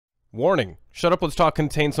Warning, Shut Up Let's Talk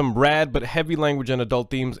contains some rad but heavy language and adult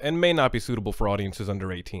themes and may not be suitable for audiences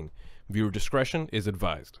under 18. Viewer discretion is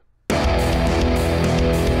advised.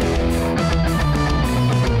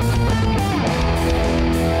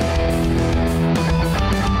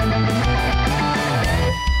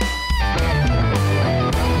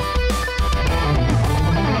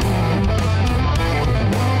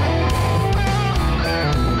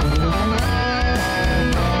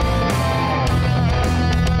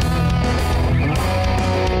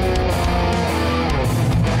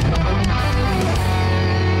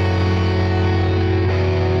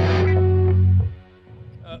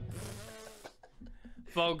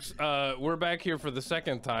 Folks, we're back here for the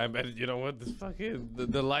second time, and you know what? This fucking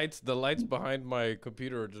the lights behind my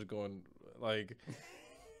computer are just going like.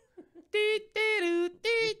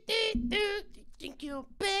 Think you're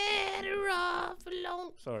better off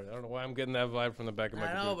alone. Sorry, I don't know why I'm getting that vibe from the back of my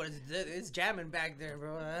computer. I know, but it's jamming back there,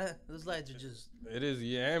 bro. Those lights are just. It is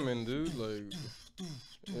yamming, dude. Like,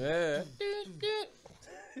 yeah.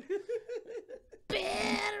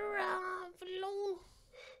 Better off alone.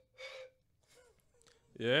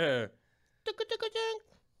 Yeah.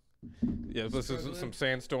 Yeah, this is some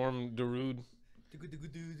Sandstorm Darude.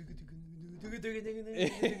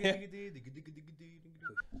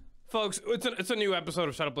 Folks, it's a new episode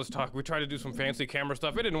of Shut Up Let's Talk. We tried to do some fancy camera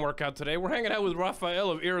stuff. It didn't work out today. We're hanging out with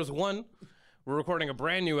Raphael of Irras 1. We're recording a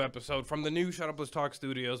brand new episode from the new Shut Up Let's Talk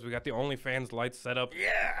studios. We got the OnlyFans lights set up.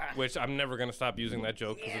 Yeah. Which I'm never gonna stop using that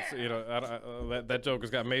joke because it's, you know, that joke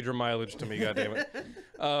has got major mileage to me. Goddammit.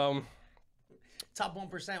 Top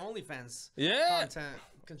 1% OnlyFans. Yeah. Content.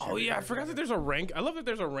 Oh yeah, I forgot that there's a rank. I love that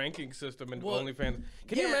there's a ranking system in OnlyFans.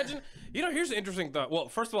 Can you imagine? You know, here's an interesting thought. Well,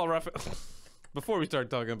 first of all, Raphael, before we start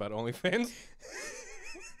talking about OnlyFans,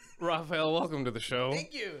 Raphael, welcome to the show.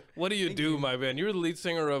 Thank you. What do you do, my man? You're the lead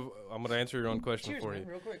singer of. I'm gonna answer your own question for you.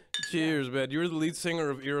 Real quick. Cheers, man. You're the lead singer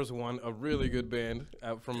of Irras 1, a really good band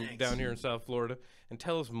out from down here in South Florida. And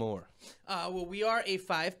tell us more. Well, we are a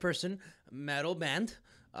 5-person metal band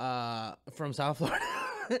from South Florida.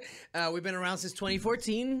 We've been around since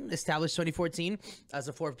 2014, established 2014 as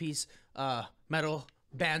a 4-piece metal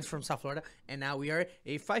band from South Florida, and now we are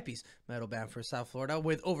a 5-piece metal band for South Florida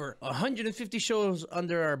with over 150 shows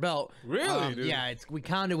under our belt. Really, dude? Yeah,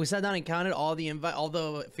 we sat down and counted all the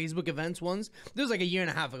Facebook events ones. This was like a year and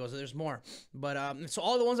a half ago, so there's more. But so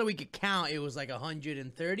all the ones that we could count, it was like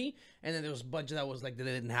 130, and then there was a bunch that was like they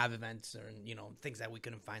didn't have events or things that we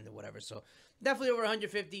couldn't find or whatever. So definitely over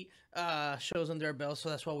 150 shows under our belt. So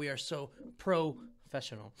that's why we are so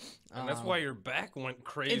professional. And that's why your back went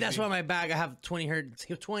crazy. And that's why my back, I have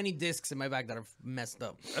 20 discs in my back that are messed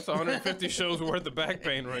up. That's 150 shows worth of back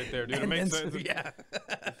pain right there, dude. It makes sense. Yeah.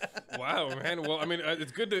 Wow, man. Well, I mean,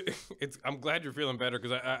 it's good to. I'm glad you're feeling better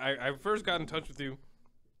because I first got in touch with you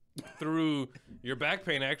through your back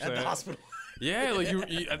pain. Actually, at the hospital. Yeah, like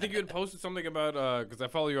I think you had posted something about because I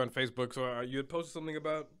follow you on Facebook, so you had posted something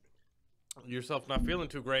about yourself not feeling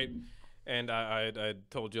too great. And I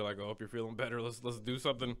told you, like, I hope you're feeling better. Let's do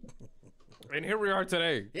something. And here we are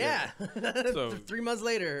today. Yeah. So 3 months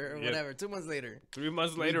later or whatever. 2 months later. 3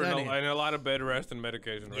 months later and a lot of bed rest and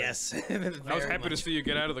medication. Right? Yes. I was happy to see you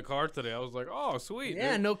get out of the car today. I was like, oh, sweet.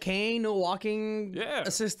 Yeah, dude. No cane, no walking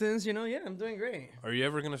assistance. Yeah, I'm doing great. Are you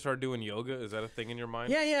ever going to start doing yoga? Is that a thing in your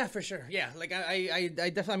mind? Yeah, for sure. Yeah, like I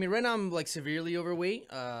definitely, I mean, right now I'm like severely overweight.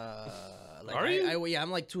 Like Are you? Yeah, I'm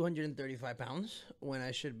like 235 pounds when I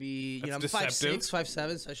should be. That's I'm deceptive. 5'6",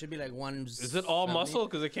 5'7", so I should be like 1. Is it all muscle?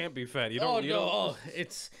 Because it can't be fat.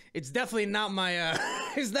 It's definitely not my.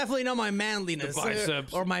 It's definitely not my manliness. The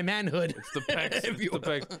biceps or my manhood. It's the pecs. It's the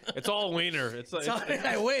pecs. It's all wiener. It's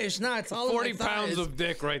I wish. No, it's all 40 of my pounds thighs. of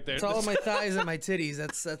dick right there. It's all of my thighs and my titties.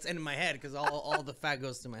 That's in my head because all the fat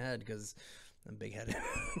goes to my head because I'm big headed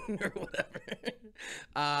or whatever.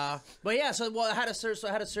 But yeah, I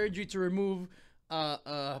had a surgery to remove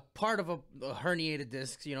part of a herniated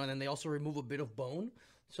disc, and then they also remove a bit of bone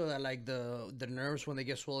so that like the nerves when they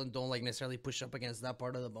get swollen don't like necessarily push up against that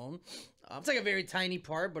part of the bone. It's like a very tiny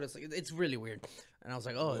part, but it's really weird. And I was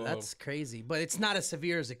like, oh, whoa, that's crazy. But it's not as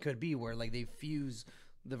severe as it could be where like they fuse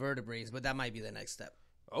the vertebrae, but that might be the next step.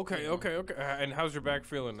 Okay. And how's your back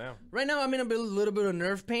feeling now? Right now, I'm in a little bit of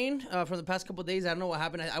nerve pain from the past couple of days. I don't know what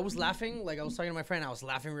happened. I was laughing. Like, I was talking to my friend. I was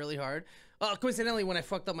laughing really hard. Coincidentally, when I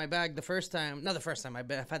fucked up my back the first time, not the first time, I've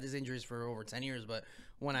had these injuries for over 10 years, but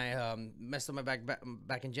when I messed up my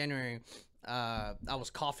back in January, I was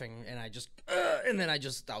coughing, and I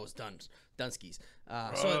was done skis.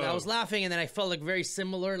 So I was laughing, and then I felt like very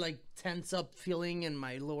similar, like tense up feeling in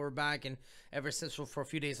my lower back, and ever since for a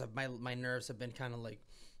few days, my nerves have been kind of like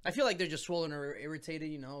I feel like they're just swollen or irritated,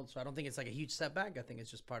 you know. So I don't think it's like a huge setback. I think it's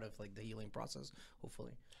just part of like the healing process.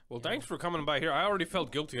 Hopefully. Well, thanks for coming by here. I already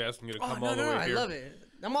felt guilty asking you to come all the way I here. love it.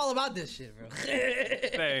 I'm all about this shit, bro.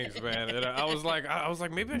 Thanks, man. And I was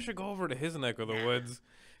like, maybe I should go over to his neck of the woods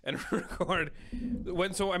and record.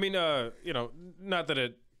 So I mean, you know, not that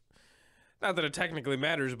it technically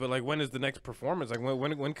matters, but like, when is the next performance? Like,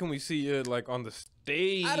 when can we see you like on the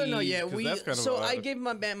stage? I don't know yet. I gave gave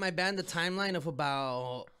my band the timeline of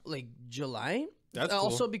about like July. That's cool.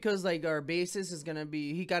 Also because like our bassist is gonna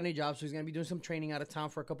be, he got a new job, so he's gonna be doing some training out of town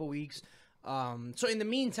for a couple weeks. So in the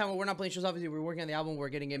meantime, when we're not playing shows, obviously we're working on the album. We're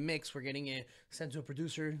getting it mixed. We're getting it sent to a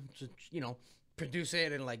producer to, you know, produce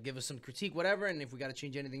it and like give us some critique, whatever. And if we got to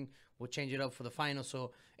change anything, we'll change it up for the final.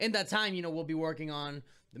 So in that time, you know, we'll be working on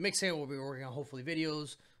the mixing. We'll be working on hopefully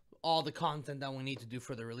videos, all the content that we need to do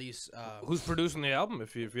for the release. Who's producing the album,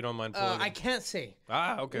 if you don't mind? I can't say.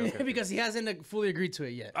 Okay. Because he hasn't fully agreed to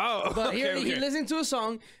it yet. Oh, but okay. He listened to a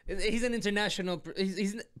song. He's an international.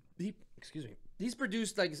 Excuse me. He's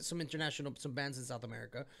produced like some bands in South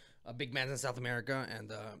America, big bands in South America,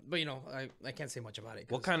 and but you know, I can't say much about it.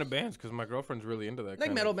 What kind of bands? Because my girlfriend's really into that.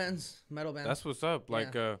 Like metal bands. That's what's up.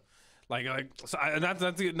 Like, Yeah.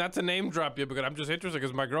 not to name drop you, because I'm just interested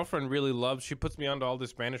because my girlfriend really loves. She puts me onto all this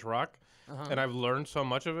Spanish rock, and I've learned so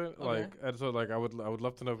much of it. Okay. Like, and so like I would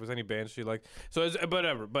love to know if there's any bands she likes. So it's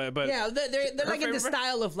whatever. But Yeah, they're like in the favorite-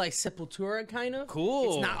 style of like Sepultura kind of.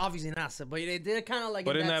 Cool. It's not obviously not, but they're kind of like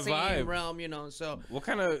But in that same vibe. realm, you know. So What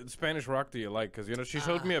kind of Spanish rock do you like? Because, you know, she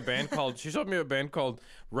showed me a band called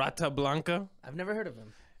Rata Blanca, I've never heard of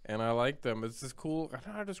them. and I like them. It's this cool. I don't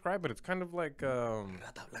know how to describe it. It's kind of like Rata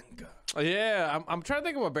Blanca. yeah. I'm trying to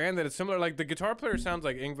think of a band that is similar. Like, the guitar player sounds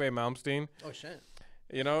like Yngwie Malmsteen. Oh shit.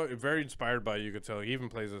 You know, very inspired by, you could tell. He even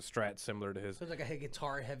plays a Strat similar to his. So it's like a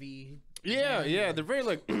guitar heavy. Yeah. They're very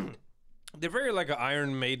like like an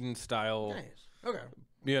Iron Maiden style. Nice. Okay.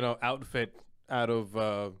 You know, outfit out of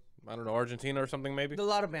I don't know, Argentina or something maybe. A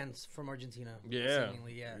lot of bands from Argentina. Yeah.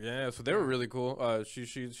 Seemingly, yeah. Yeah, so they were really cool.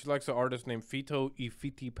 She likes an artist named Fito y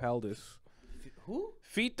Fitipaldis. Who?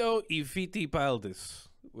 Fito y Fitipaldis,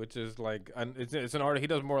 which is like it's an artist. He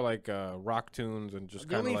does more like rock tunes and just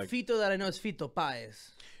The kind of only like. Fito that I know is Fito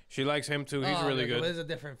Paez. She likes him too. He's really Well, good. there's a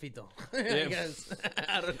different Fito. I Yeah. guess.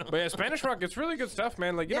 I don't know. But yeah, Spanish rock, it's really good stuff,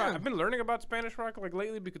 man. Like, you know, Yeah. I've been learning about Spanish rock like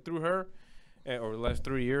lately because through her. Or the last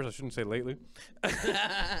 3 years, I shouldn't say lately,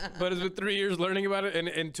 but it's been 3 years learning about it.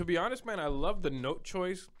 And to be honest, man, I love the note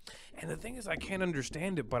choice. And the thing is, I can't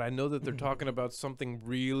understand it, but I know that they're talking about something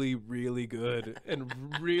really, really good and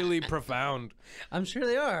really profound. I'm sure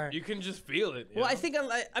they are. You can just feel it. Well, I think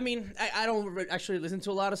I don't actually listen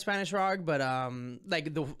to a lot of Spanish rock, but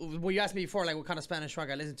like what you asked me before, like what kind of Spanish rock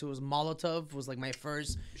I listened to was Molotov. Was like my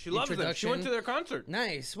first. She loves them. She went to their concert.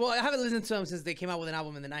 Nice. Well, I haven't listened to them since they came out with an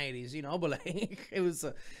album in the '90s, you know. But like it was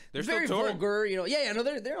They're very still touring. vulgar, you know. Yeah. No,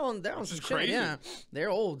 they're on some is shit. crazy. Yeah, they're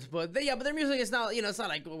old, but but their music is not, you know, it's not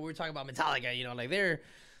like what we're talking about Metallica, you know. Like their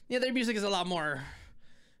music is a lot more.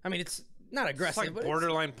 I mean, it's not It's aggressive, like but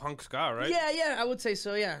borderline punk ska, right? Yeah, I would say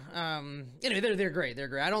so. Yeah. Anyway, they're great. They're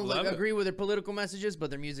great. I don't Love it. agree with their political messages, but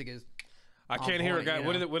their music is. I can't hear a point, guy. you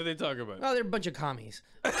What know. do they talk about? Oh, they're a bunch of commies.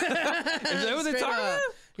 Is that what they Straight talk up. about?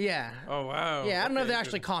 Yeah. Oh wow. Yeah, I don't know if Okay, they're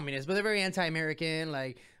actually communists, but they're very anti-American.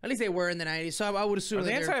 Like, at least they were in the '90s. So I would assume Are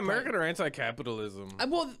they that they're anti-American or anti-capitalism?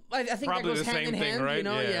 Well, I think Probably that goes the hand same in thing, hand. right? You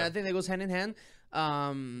know, Yeah. I think that goes hand in hand.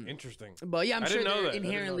 Interesting. But yeah, I'm I sure didn't know they're that. I didn't know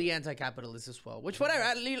inherently anti-capitalist as well. Which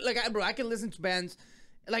whatever, bro, I can listen to bands.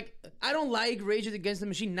 Like, I don't like Rage Against the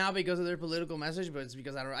Machine now because of their political message, but it's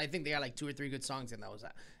because I think they got like 2 or 3 good songs and that was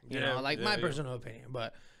that. You Yeah, know, like yeah, my yeah. personal opinion.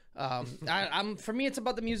 But I'm for me, it's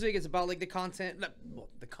about the music. It's about like the content,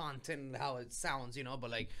 the content and how it sounds. You know,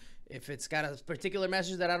 but like if it's got a particular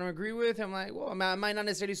message that I don't agree with, I'm like, well, I might not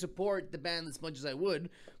necessarily support the band as much as I would,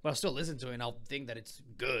 but I'll still listen to it and I'll think that it's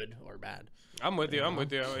good or bad. I'm with you. I'm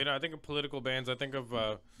with you. You know, I think of political bands. I think of,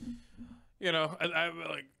 you know, I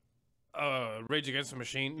like Rage Against the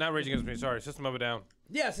Machine. Not Rage Against the Machine. Sorry, System of a Down.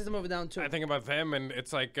 Yeah, System of a Down too. I think about them, and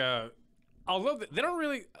it's like, although they don't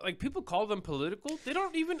really like people call them political. They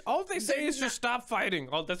don't even. All they say They're is just stop fighting.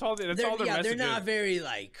 That's all. That's all their yeah, message they're not is. very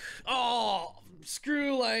like, oh,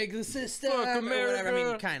 screw like the system Fuck or whatever. I mean,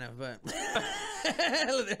 America. kind of,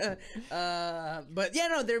 but yeah,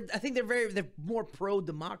 no, I think they're more pro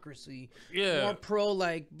democracy. Yeah. More pro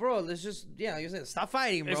like, bro, let's just like you said, stop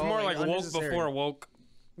fighting, bro. It's more like woke unnecessary. before woke.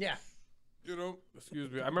 Yeah. You know,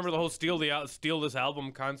 excuse me. I remember the whole steal this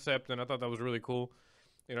album concept, and I thought that was really cool.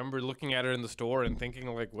 You remember looking at it in the store and thinking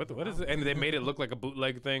like, what is it? And they made it look like a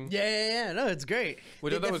bootleg thing. Yeah. No, it's great.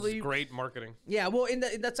 Which I thought was great marketing. Yeah, well,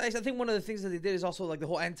 that's I think one of the things that they did is also like the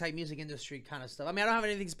whole anti-music industry kind of stuff. I mean, I don't have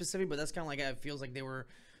anything specific, but that's kind of like it feels like they were,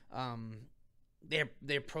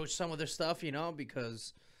 they approached some of their stuff, you know,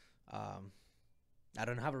 because, I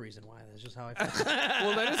don't have a reason why. That's just how I feel.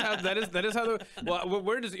 Well, that is how. Well,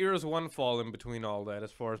 where does Irras 1 fall in between all that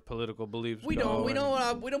as far as political beliefs? We don't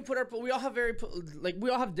put our. We all have we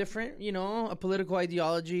all have different, you know, political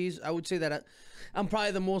ideologies. I would say that I'm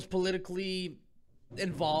probably the most politically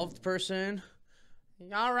involved person.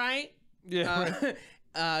 All right. Yeah.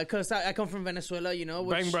 Because I come from Venezuela, you know.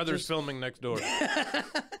 Bang Brothers filming next door.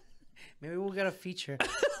 Maybe we'll get a feature.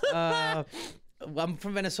 I'm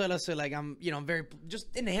from Venezuela, so like I'm very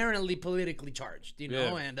just inherently politically charged, you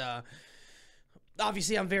know, and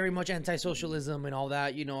obviously I'm very much anti-socialism and all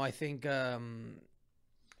that, you know. I think, you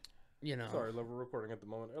know. Sorry, love, we're recording at the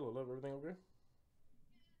moment. Hello, love, everything okay?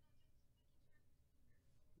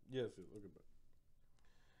 Yes, look at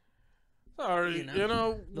that. Sorry, you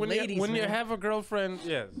know when you have a girlfriend,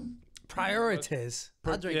 yes. Priorities.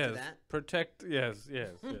 I'll drink to that. Protect, yes.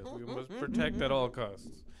 We must protect at all costs.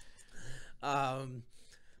 But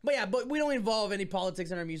we don't involve any politics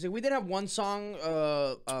in our music. We did have one song.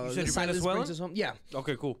 You said The Silence Brings Us Home. Yeah.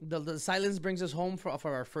 Okay, cool. The Silence Brings Us Home for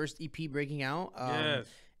our first EP breaking out. Yes.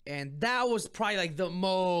 And that was probably like the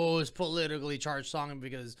most politically charged song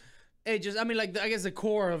because it just, I mean, like I guess the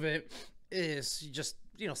core of it is just,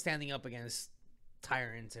 you know, standing up against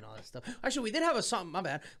tyrants and all that stuff. Actually, we did have a song, my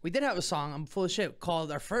bad. We did have a song, I'm full of shit,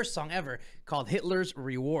 called our first song ever, called Hitler's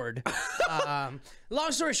Reward.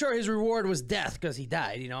 Long story short, his reward was death because he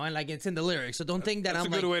died, you know, and like it's in the lyrics. So don't think that That's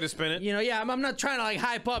I'm a good way to spin it. You know, yeah, I'm not trying to like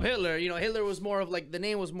hype up Hitler. You know, Hitler was more of like, the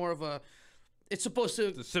name was more of a, it's supposed to.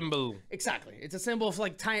 It's a symbol. Exactly. It's a symbol of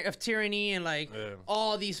like of tyranny and like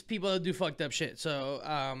all these people that do fucked up shit. So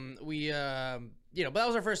you know, but that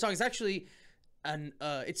was our first song. It's actually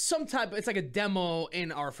it's some type, it's like a demo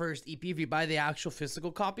in our first EP. If you buy the actual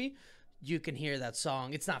physical copy, you can hear that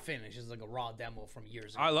song. It's not finished. It's like a raw demo from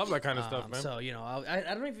years ago. I love that kind of stuff, man. So, you know, I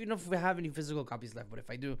don't know if we have any physical copies left, but if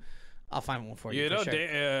I do, I'll find one for you. You know,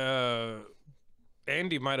 sure.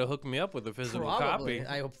 Andy might have hooked me up with a physical Probably.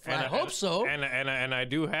 copy. I hope so. And I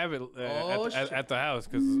do have it at the house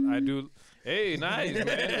because I do. Hey, nice, man.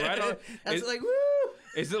 Right on. That's like, woo!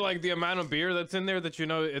 Is it like the amount of beer that's in there that you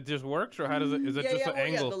know it just works, or how does it? Is it just an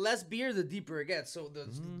angle? Yeah, the less beer, the deeper it gets. So the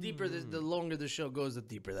deeper, the longer the show goes, the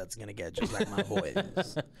deeper that's gonna get. Just like my boys,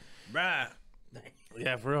 bruh.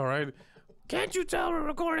 Yeah, for real, right? Can't you tell we're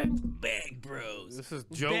recording? Bang Bros. This is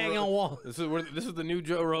Joe. Bang on wall. This is the new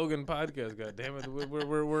Joe Rogan podcast. God damn it,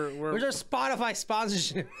 we're just Spotify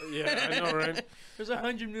sponsorship. Yeah, I know, right? There's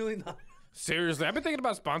 $100 million. Seriously, I've been thinking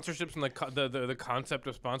about sponsorships and the concept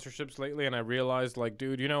of sponsorships lately, and I realized, like,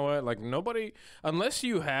 dude, you know what? Like, nobody, unless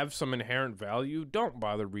you have some inherent value, don't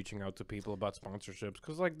bother reaching out to people about sponsorships,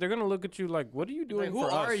 because, like, they're gonna look at you like, what are you doing for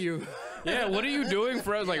us? Who are you? Yeah, what are you doing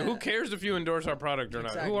for us? Like, who cares if you endorse our product or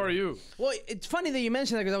not? Who are you? Well, it's funny that you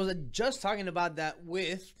mentioned that because I was just talking about that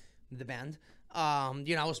with the band.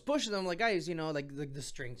 You know, I was pushing them, like, guys, you know, like the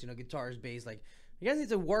strings, you know, guitars, bass, like, you guys need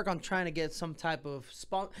to work on trying to get some type of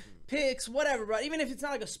picks, whatever, bro. Even if it's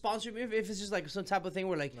not like a sponsorship, if it's just like some type of thing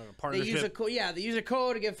where like they use a code, they use a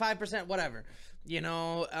code to get 5%, whatever, you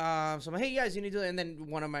know. So I'm like, hey guys, you need to. And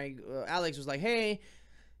then one of my Alex was like, hey,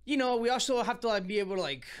 you know, we also have to like be able to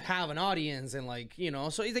like have an audience and like, you know.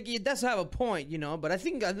 So he's like, it does have a point, you know. But I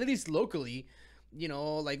think at least locally, you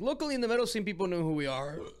know, like locally in the metal scene, people know who we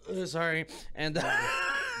are. Sorry, and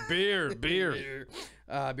beer.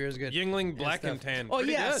 Beer is good. Yingling Black and Tan. Oh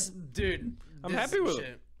yes, good. Dude. I'm happy with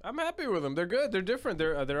them. I'm happy with them. They're good. They're different.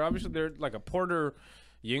 They're obviously like a porter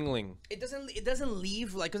Yingling. It doesn't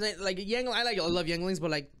leave like cause like Yingling. I love Yinglings,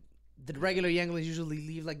 but like the regular Yinglings usually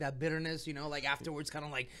leave like that bitterness, you know, like afterwards, kind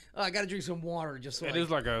of like, oh, I gotta drink some water just so. It is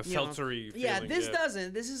like a seltzery feeling. Yeah, this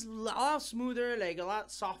doesn't. This is a lot smoother, like a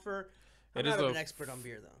lot softer. I'm not an expert on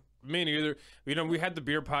beer though. Me neither. You know, we had the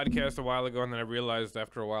beer podcast a while ago, and then I realized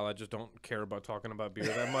after a while I just don't care about talking about beer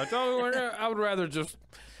that much. I'd rather just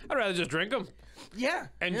drink them. Yeah.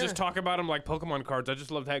 And just talk about them like Pokemon cards. I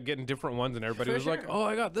just loved getting different ones, and everybody was like, "Oh,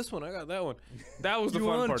 I got this one. I got that one." That was the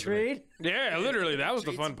fun part. Trade? Yeah, literally, that was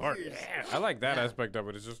the fun part. Yeah, I like that aspect of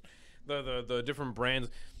it. It's just the different brands.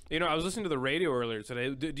 You know, I was listening to the radio earlier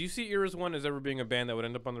today. Do you see Irras 1 as ever being a band that would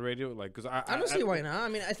end up on the radio? Like, because I don't see why not. I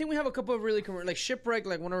mean, I think we have a couple of really like Shipwreck,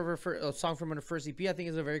 like one of our song from our first EP. I think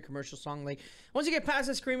is a very commercial song. Like once you get past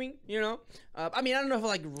the screaming, you know. I mean, I don't know if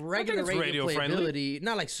like regular radio playability,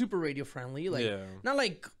 not like super radio friendly, like not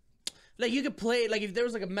like like you could play like if there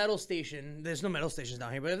was like a metal station. There's no metal stations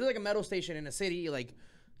down here, but if there's like a metal station in a city, like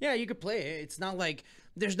yeah, you could play it. It's not like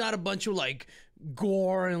there's not a bunch of like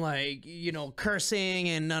gore and like cursing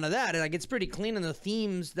and none of that. Like it's pretty clean, and the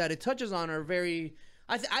themes that it touches on are very.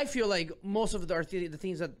 I feel like most of the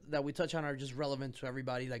themes that we touch on are just relevant to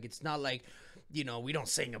everybody. Like it's not like we don't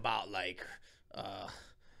sing about like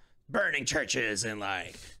burning churches and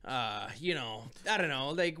like I don't know,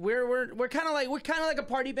 like we're kind of like a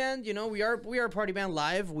party band. We are a party band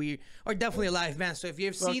live. We are definitely a live band. So if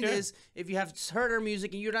you've seen this, if you have heard our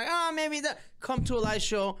music and you're like, oh, maybe that, come to a live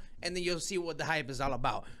show and then you'll see what the hype is all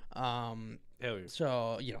about. Hell yeah.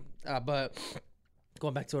 So but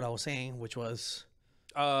going back to what I was saying, which was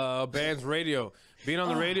band's radio, being on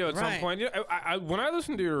the radio at some point. I when I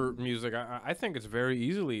listen to your music, I think it's very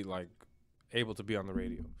easily like able to be on the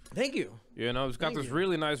radio. Thank you. It's got this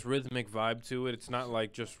really nice rhythmic vibe to it. It's not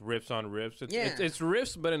like just riffs on riffs. It's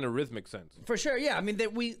riffs, but in a rhythmic sense. For sure, yeah. I mean,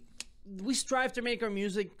 that we strive to make our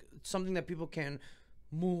music something that people can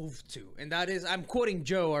move to, and that is, I'm quoting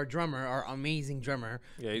Joe, our drummer, our amazing drummer.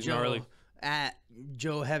 Yeah, he's Joe, gnarly. At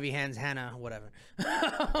Joe Heavy Hands Hannah, whatever.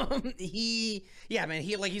 He's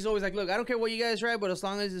always like, look, I don't care what you guys write, but as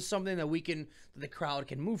long as it's something that the crowd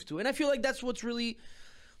can move to. And I feel like that's what's really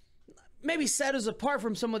maybe set us apart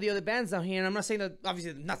from some of the other bands down here. And I'm not saying that,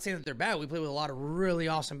 obviously, not saying that they're bad. We play with a lot of really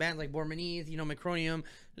awesome bands like Born Beneath, Macronium,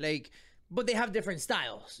 like, but they have different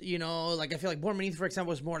styles, like I feel like Born Beneath, for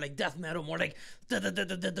example, is more like death metal, more like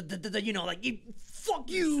like fuck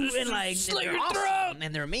you, and like slit they're your awesome,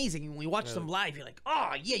 and they're amazing. And when we watch them live, you're like,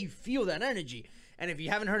 oh yeah, you feel that energy. And if you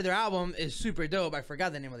haven't heard their album, it's super dope. I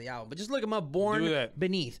forgot the name of the album, but just look them up. Born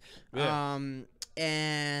Beneath. Yeah.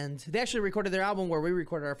 And they actually recorded their album where we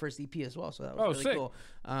recorded our first EP as well, so that was really cool.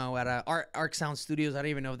 At Arc Sound Studios. I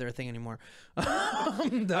don't even know if they're a thing anymore.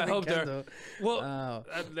 I hope they're. Well,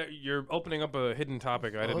 you're opening up a hidden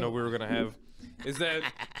topic I didn't know we were gonna have. Is that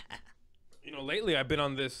lately I've been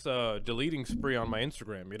on this deleting spree on my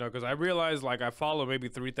Instagram. Because I realized like I follow maybe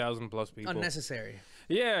 3,000 plus people. Unnecessary.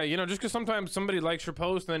 Yeah, just because sometimes somebody likes your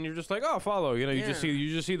post, and then you're just like, oh, follow. You just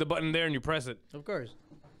see the button there and you press it. Of course.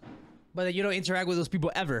 But then you don't interact with those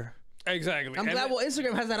people ever. Exactly. I'm glad. Well,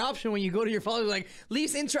 Instagram has that option when you go to your followers, like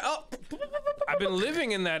least intro. Oh. I've been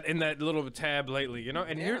living in that little tab lately,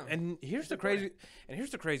 And here's the crazy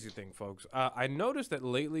thing, folks. I noticed that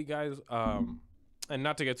lately, guys. And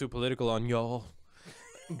not to get too political on y'all,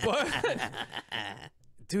 but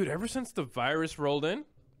dude, ever since the virus rolled in,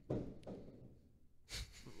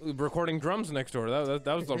 recording drums next door. That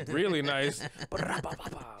was a really nice.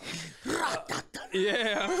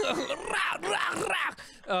 Yeah.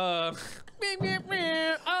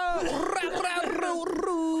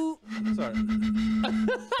 Sorry.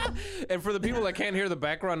 And for the people that can't hear the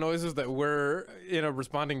background noises that we're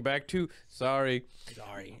responding back to, sorry.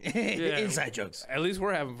 Yeah. Inside jokes. At least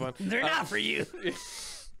we're having fun. They're not for you.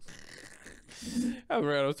 Oh,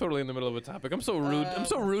 right. I was totally in the middle of a topic. I'm so rude. I'm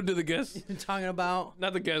so rude to the guests. You're talking about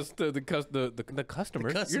not the guests, the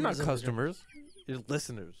customers. You're not customers. You're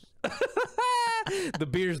listeners. The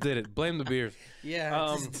beers did it. Blame the beers.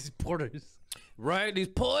 Yeah. These porters. Right. These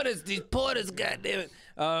porters. Goddamn it.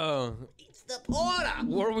 It's the porter.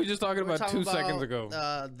 What were we just talking about 2 seconds ago?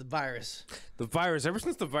 The virus. The virus. Ever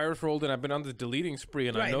since the virus rolled in, I've been on the deleting spree,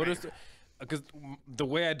 and I noticed. Because the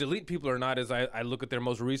way I delete people or not is I look at their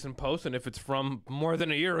most recent post, and if it's from more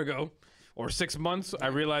than a year ago or 6 months, I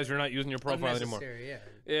realize you're not using your profile anymore.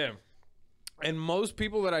 Yeah. And most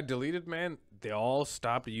people that I deleted, man, they all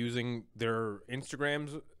stopped using their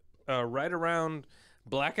Instagrams right around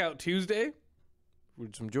Blackout Tuesday,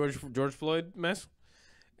 with some George Floyd mess,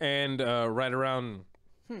 and right around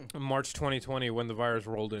March 2020 when the virus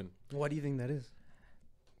rolled in. What do you think that is?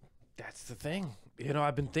 That's the thing.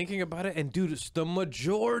 I've been thinking about it, and dude, it's the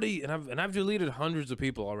majority, and I've deleted hundreds of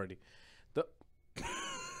people already.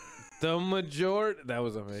 The majority. That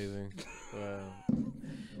was amazing. Wow.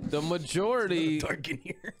 The majority. It's dark in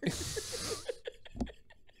here.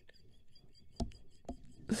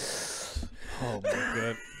 Oh my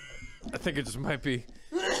god. I think it just might be.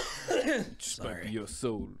 Might be your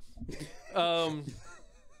soul. It's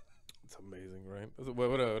amazing, right?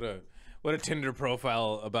 What a Tinder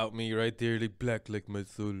profile about me right there, like black like my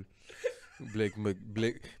soul, black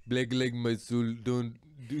like my soul.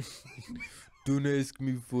 Don't ask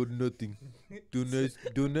me for nothing.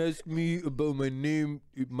 Don't ask me about my name.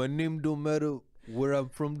 My name don't matter. Where I'm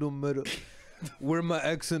from don't matter. Where my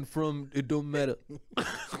accent from, it don't matter.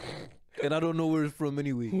 And I don't know where it's from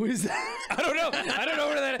anyway. Who is that? I don't know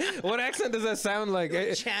where that. What accent does that sound like?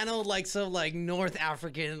 Channeled like some like North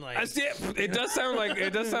African like. It does sound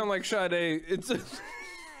like Sade. It's.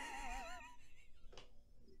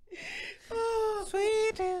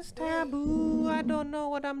 It is taboo. I don't know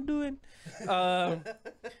what I'm doing.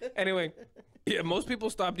 Anyway, yeah, most people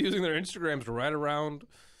stopped using their Instagrams right around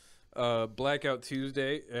Blackout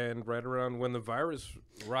Tuesday and right around when the virus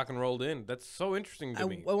rock and rolled in. That's so interesting to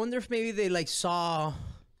me. I wonder if maybe they like saw,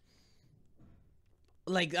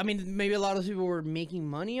 like, I mean, maybe a lot of people were making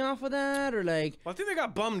money off of that, or like. Well, I think they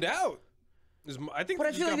got bummed out. I think, but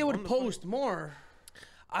I feel like they would post more.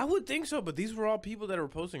 I would think so, but these were all people that were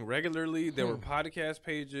posting regularly. They were podcast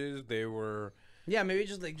pages. They were. Yeah, maybe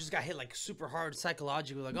just got hit like super hard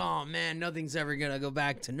psychologically, like, oh man, nothing's ever gonna go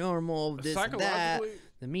back to normal. This and that,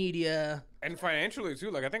 the media, and financially too.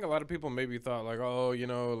 Like I think a lot of people maybe thought like, oh, you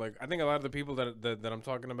know, like I think a lot of the people that I'm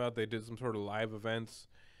talking about, they did some sort of live events,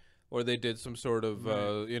 or they did some sort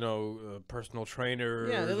of you know, personal trainer.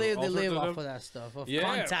 Yeah, they live off of that stuff, of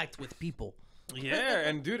contact with people. Yeah,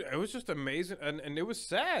 and dude, it was just amazing, and it was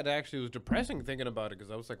sad actually. It was depressing thinking about it because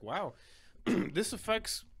I was like, wow, this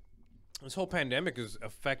whole pandemic has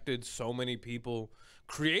affected so many people,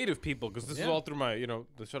 creative people, because this is all through my, you know,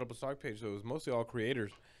 the Shut Up and Talk page, so it was mostly all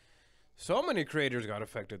creators. So many creators got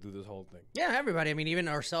affected through this whole thing. Yeah, everybody. I mean, even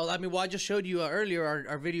ourselves. I mean, well, I just showed you earlier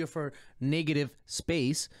our video for Negative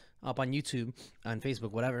Space up on YouTube, on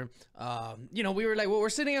Facebook, whatever. You know, we were like, well, we're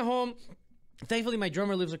sitting at home. Thankfully, my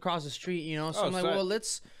drummer lives across the street, you know, so I'm like, well,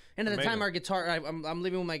 let's... And at the time, our guitar, I'm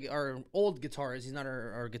living with our old guitarist. He's not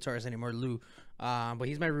our guitarist anymore, Lou. But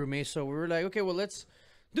he's my roommate, so we were like, okay, well, let's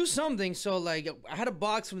do something. So, like, I had a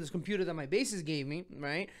box from this computer that my bassist gave me,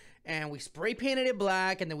 right? And we spray painted it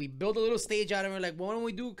black, and then we built a little stage out of it. We're like, well, why don't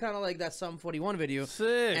we do kind of like that Sum 41 video?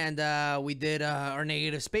 Sick. And we did our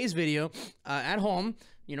Negative Space video at home,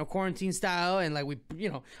 you know, quarantine style, and like we, you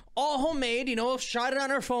know, all homemade, you know, shot it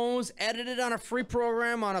on our phones, edited on a free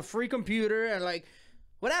program on a free computer, and like,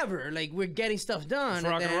 whatever, like we're getting stuff done. It's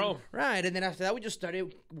rock and roll. Right, and then after that, we just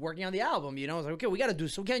started working on the album, you know. I was like, okay, we got to do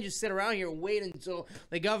so. We can't just sit around here and wait until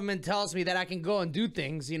the government tells me that I can go and do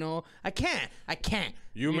things, you know. I can't.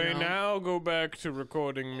 You may now go back to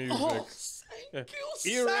recording music. Oh,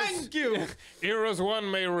 thank you. Irras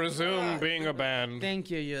 1 may resume being a band.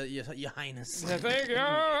 Thank you, your highness. Thank you.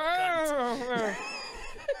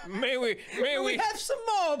 May we have some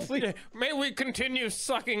more, please? May we continue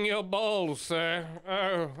sucking your balls, sir?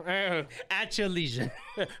 At your leisure.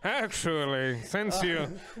 Actually, since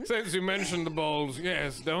you mentioned the balls,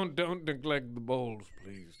 yes, don't neglect the balls,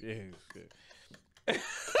 please. Yes.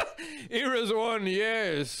 Irras 1,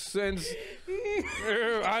 yes. Since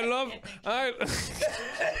I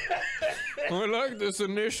like this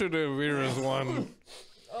initiative, Irras 1.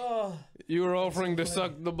 You were offering to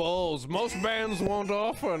suck the balls. Most bands won't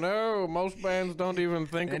offer. No, most bands don't even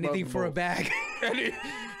think about anything for a bag.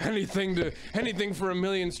 Anything for 1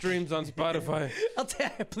 million streams on Spotify. I'll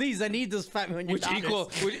tell you, please. I need those $5 million. Which equal,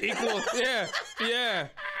 yeah.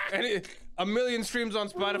 1 million streams on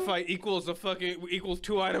Spotify equals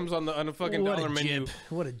 2 items on the fucking dollar menu.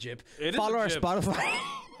 What a jip. Follow our Spotify.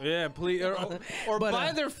 Yeah, please. Or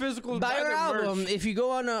buy their physical. Buy their album. Merch. If you go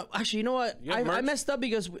on actually, you know what? I messed up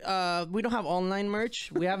because we don't have online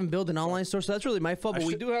merch. We haven't built an online store, so that's really my fault. But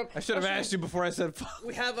we do have. I should have asked you before I said.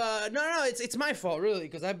 We have no. It's my fault really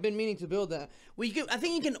because I've been meaning to build that. I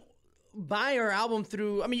think you can buy our album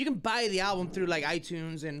through. I mean, you can buy the album through like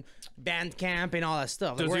iTunes and Bandcamp and all that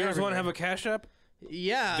stuff. Does yours one have a Cash App?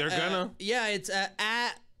 Yeah, they're gonna. Yeah, it's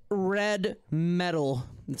at Red Metal.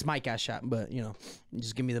 It's my Cash App, but you know,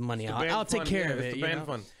 just give me the money. I'll take care of it. It's the band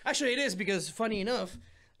fund. Actually, it is because funny enough,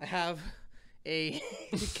 I have a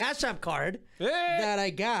Cash App card that I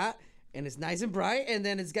got, and it's nice and bright, and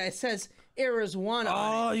then it says Irras 1 on it.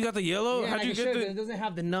 Oh, you got the yellow? Yeah, How'd you get it? It doesn't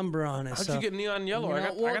have the number on it. How'd you get neon yellow? You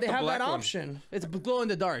know, I got they the have black that one. option. It's glow in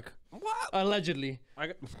the dark. What? Allegedly. I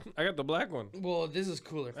got the black one. Well, this is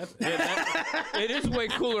cooler. It is way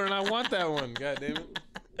cooler, and I want that one. God damn it.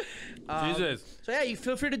 Jesus. So yeah, you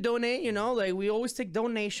feel free to donate. You know, like we always take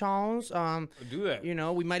donations. Do that. You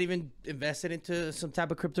know, we might even invest it into some type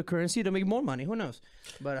of cryptocurrency to make more money. Who knows?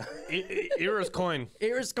 But Irras coin.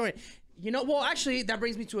 Irras coin. You know, well, actually, that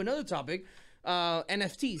brings me to another topic.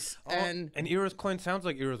 NFTs and Irras coin sounds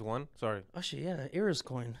like Irras 1. Sorry. Actually, yeah, Irras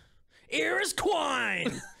coin. Irras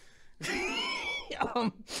coin.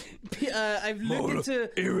 I've looked into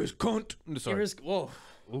Irras cunt. Sorry. Whoa.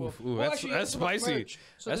 Ooh, that's spicy.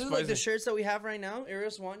 So this is like the shirts that we have right now.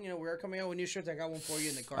 Irras 1, you know, we're coming out with new shirts. I got one for you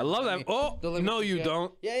in the car. I love that. Oh, no, you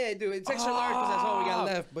don't. Yeah, I do. It's extra large because that's all we got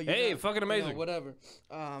left. But hey, fucking amazing. You know, whatever.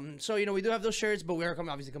 So, you know, we do have those shirts, but we are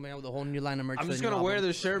obviously coming out with a whole new line of merch. I'm just going to wear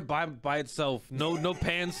this shirt by itself. No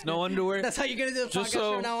pants, no underwear. That's how you're going to do the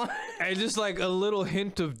podcast from now on? And just like a little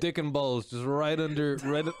hint of dick and balls just right under...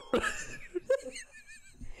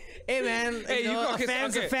 Hey, man. Hey, a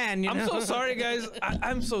fan's a fan, you know? I'm so sorry, guys.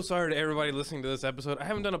 I'm so sorry to everybody listening to this episode. I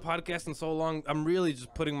haven't done a podcast in so long. I'm really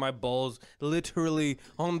just putting my balls literally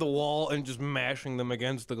on the wall and just mashing them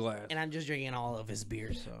against the glass. And I'm just drinking all of his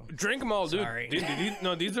beer, so. Drink them all, dude. Sorry.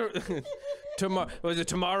 No, these are...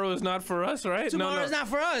 Tomorrow is not for us, right? Tomorrow is not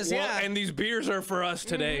for us, well, yeah. and these beers are for us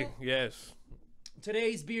today. Yes.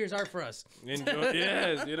 Today's beers are for us. Enjoy.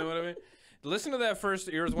 Yes, you know what I mean? Listen to that first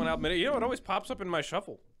Irras One album. You know, it always pops up in my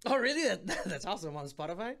shuffle. Oh, really? That's awesome on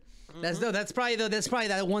Spotify. That's dope. That's probably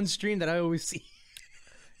that one stream that I always see.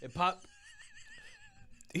 It pop.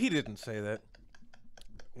 He didn't say that.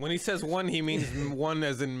 When he says one, he means one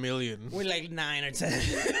as in million. We're like 9 or 10.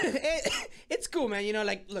 It's cool, man. You know,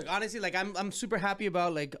 like, look, honestly, like, I'm super happy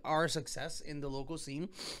about like our success in the local scene.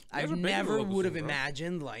 I never would have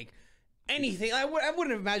imagined like anything. I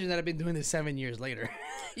wouldn't have imagined that I've been doing this 7 years later.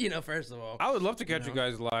 You know, first of all, I would love to catch you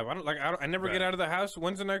guys live. I never get out of the house.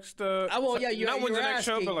 When's the next? well, yeah, not when's the next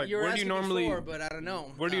show, but like, where do you normally? Before, but I don't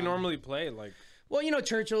know. Where do you normally play? Like, well, you know,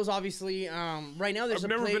 Churchill's obviously. Right now, there's I've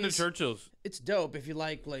never been to Churchill's. It's dope if you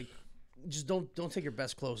like. Just don't take your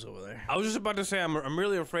best clothes over there. I was just about to say I'm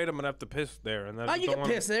really afraid I'm gonna have to piss there, and you can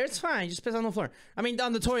piss there. It's fine. Just piss on the floor. I mean,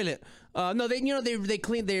 on the toilet. No,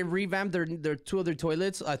 they revamped their two other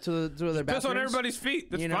toilets. Two other bathrooms. Piss on everybody's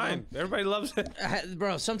feet. That's fine. Everybody loves it.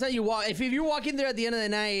 Bro, sometimes you walk. If you walk in there at the end of the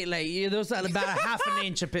night, like there's about a half an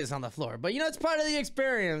inch of piss on the floor. But you know, it's part of the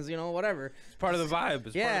experience. You know, whatever. It's part of the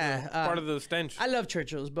vibe. It's part of the stench. I love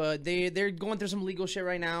Churchill's, but they're going through some legal shit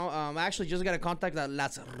right now. I actually just got a contact at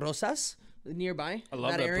Las Rosas. Nearby. I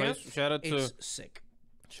love that area. place. Shout out to it's sick.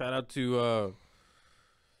 Shout out to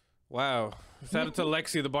wow. Shout out to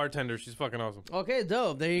Lexi, the bartender. She's fucking awesome. Okay,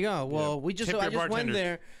 dope. There you go. Well, yeah. I just went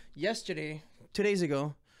there yesterday, 2 days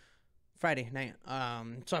ago, Friday night.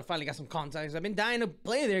 So I finally got some contacts. I've been dying to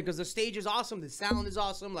play there because the stage is awesome, the sound is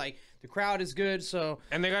awesome, like the crowd is good. So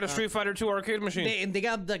and they got a Street Fighter 2 arcade machine. They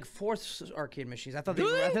got like 4 arcade machines. I thought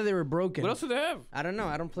they were broken. What else do they have? I don't know.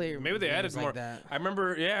 I don't play. Maybe they added more. Like that. I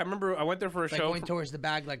remember I went there for a show. Going towards the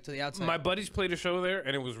back, like to the outside. My buddies played a show there,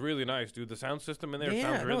 and it was really nice, dude. The sound system in there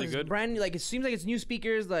sounds really good. Brand new. Like it seems like it's new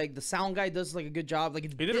speakers. Like the sound guy does like a good job. Like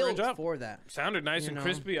it's he did a great job for that. Sounded nice and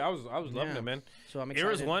crispy. I was loving it, man. So I'm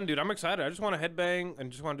excited. Irras One, dude. I'm excited. I just want to headbang and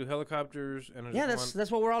just want to do helicopters and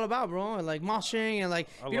that's what we're all about, bro. And like moshing and like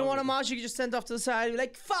if you don't want to mosh, you can just stand off to the side. You're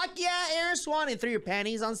like, fuck yeah, Irras One, and throw your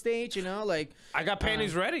panties on stage. You know, like I got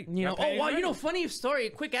panties ready. You know, you know, funny story,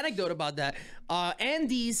 quick anecdote about that.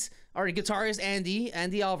 Our guitarist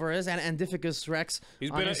Andy Alvarez and Andificus Rex. He's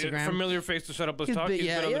been a familiar face to Shut Up Let's Talk. He's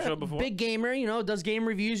been on the show before. Big gamer, you know, does game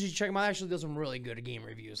reviews. You should check him out. Actually, does some really good game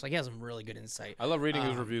reviews. Like he has some really good insight. I love reading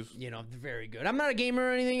his reviews. You know, very good. I'm not a gamer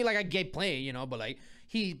or anything. Like I get playing, you know, but like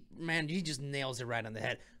he just nails it right on the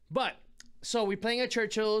head. But so we're playing at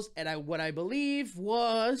Churchill's, and what I believe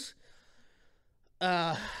was,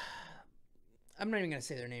 I'm not even gonna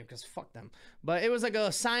say their name because fuck them. But it was like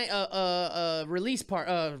a release part,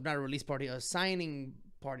 not a release party, a signing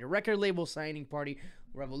party, a record label signing party.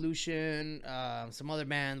 Revolution, some other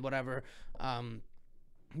band, whatever.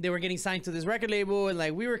 They were getting signed to this record label, and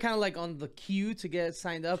like we were kind of like on the queue to get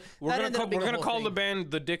signed up. We're gonna call the band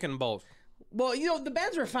the Dick and Balls. Well, you know, the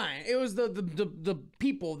bands were fine. It was the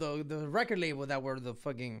people, the record label that were the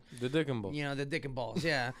fucking... The Dick and Balls. You know, the Dick and Balls,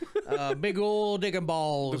 yeah. Big old Dick and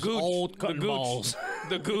Balls. The gooch. Old cotton balls.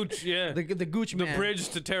 The gooch, yeah. The gooch man. The bridge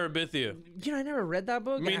to Terabithia. You know, I never read that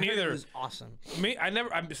book. Me neither. It was awesome.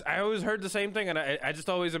 I always heard the same thing, and I just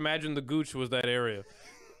always imagined the gooch was that area.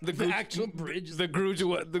 The actual bridge. The Grooch.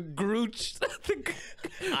 What? The Grooch.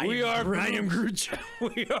 I am Grooch.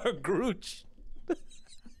 We are Grooch.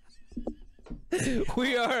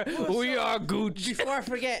 We are Gooch. Before I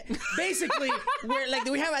forget, basically,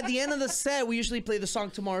 we have at the end of the set, we usually play the song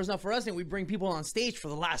 "Tomorrow's Not for Us," and we bring people on stage for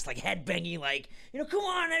the last like headbanging, like, you know, come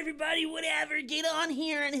on everybody, whatever, get on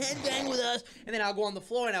here and headbang with us. And then I'll go on the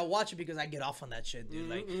floor and I'll watch it because I get off on that shit, dude.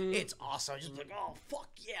 Like it's awesome. I'm just like, oh fuck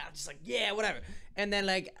yeah, I'm just like yeah, whatever. And then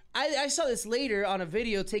like I saw this later on a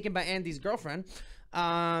video taken by Andy's girlfriend.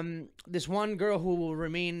 This one girl who will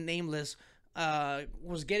remain nameless.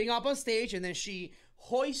 Was getting up on stage, and then she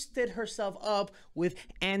hoisted herself up with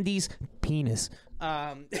Andy's penis.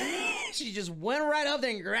 She just went right up there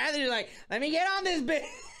and grabbed it, like, let me get on this bitch.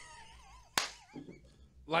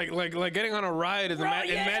 Like getting on a ride in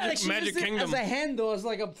Magic Kingdom. As a handle, it's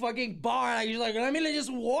like a fucking bar. Like, you're like, let me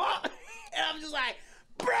just walk. And I'm just like,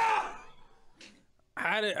 bro.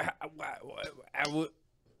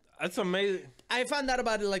 That's amazing. I found out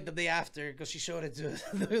about it like the day after because she showed it to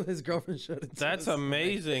his girlfriend. Showed it to That's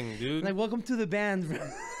amazing, dude. Like, welcome to the band,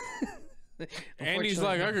 bro. Andy's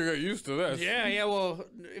like, I could get used to this. Yeah. Well,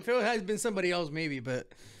 if it had been somebody else, maybe,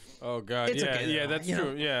 but Oh God. It's Yeah. okay, Yeah. though, That's you know?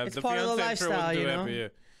 true. Yeah. It's The part of the fiance trip wasn't lifestyle, too you know? happy, Yeah.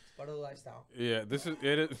 it's part of the lifestyle. Yeah, this is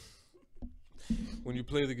it. When you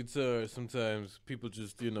play the guitar, sometimes people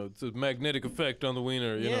just, it's a magnetic effect on the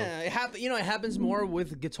wiener. You know. It happens more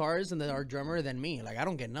with guitars and our drummer than me. Like I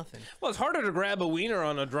don't get nothing. Well, it's harder to grab a wiener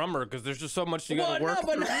on a drummer because there's just so much you gotta work. I'm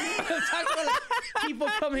talking about like, people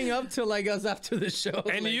coming up to like us after the show.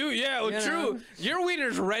 And like, true. know? Your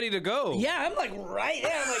wiener's ready to go. Yeah, I'm like right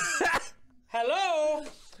there. I'm like, hello.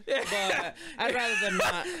 But I'd rather than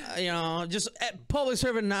not, just public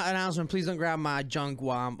service announcement. Please don't grab my junk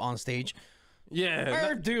while I'm on stage. Yeah.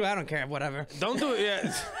 Or do, I don't care, whatever. Don't do it.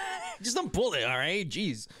 Yeah. Just don't pull it, all right?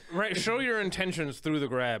 Jeez. Right. Show your intentions through the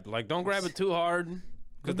grab. Like, don't grab it too hard.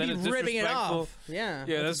 Because then it's ripping it disrespectful. off. Yeah.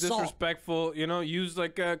 Yeah, that's assault. disrespectful. Use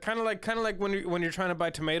like kind of like when you're trying to buy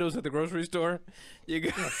tomatoes at the grocery store. You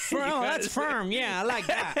got That's firm. Yeah, I like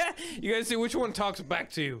that. You gotta see which one talks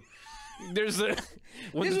back to you. There's a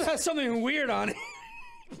This one has something weird on it.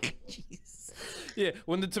 Jeez. Yeah,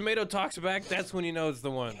 when the tomato talks back, that's when you know it's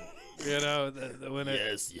the one. When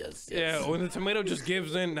it, Yes. Yeah, when the tomato just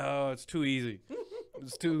gives in, no, it's too easy.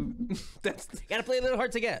 It's too. That's Gotta play a little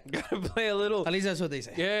hard to get. gotta play a little. At least that's what they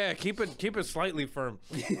say. Yeah, keep it slightly firm.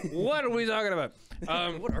 What are we talking about?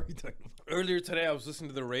 What are we talking about? Earlier today, I was listening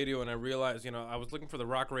to the radio and I realized, I was looking for the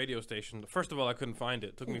rock radio station. First of all, I couldn't find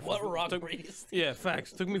it. Took me radio station? Yeah,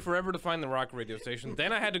 facts. Took me forever to find the rock radio station.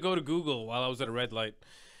 Then I had to go to Google while I was at a red light,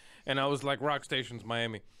 and I was like, rock stations,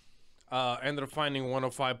 Miami. Ended up finding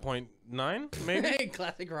 105.9, maybe.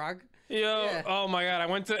 Classic rock. Yo, Yeah. Oh my God, I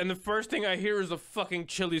went to, and the first thing I hear is a fucking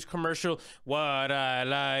Chili's commercial. What I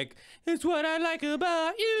like is what I like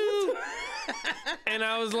about you. And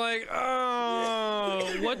I was like,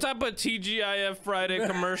 oh, what type of TGIF Friday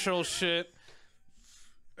commercial shit?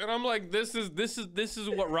 And I'm like, this is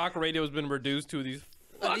what rock radio has been reduced to. These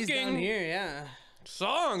At least down fucking here, yeah.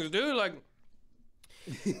 songs, dude. Like,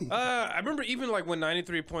 I remember even like when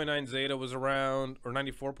 93.9 Zeta was around, or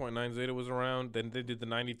 94.9 Zeta was around, then they did the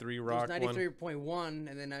 93 rock It was 93.1,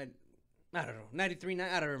 and then I don't know,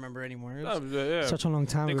 93.9. I don't remember anymore. It was yeah. such a long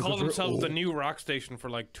time They ago. called themselves the new rock station for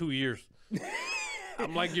like 2 years.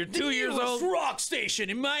 I'm like, you're 2 years old. rock station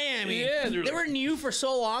in Miami. Yeah, they were new for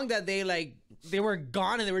so long that they were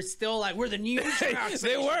gone, and they were still like, we're the new rock station.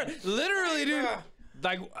 They were literally, dude.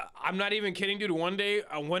 Like, I'm not even kidding, dude. One day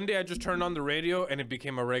I just turned on the radio and it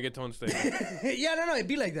became a reggaeton station. Yeah, no, it'd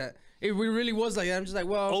be like that. It really was like that. I'm just like,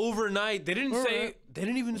 well, Overnight, they didn't say. right. They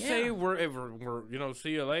didn't even say Yeah. we're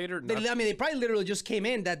see you later. they probably literally just came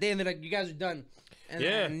in that day, and they're like, you guys are done. And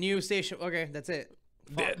Yeah. then new station. Okay, that's it.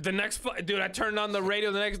 The next dude, I turned on the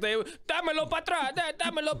radio the next day. Dámelo pa' atrás,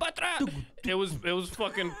 dámelo pa' atrás. It was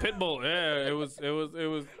fucking Pitbull. Yeah, it was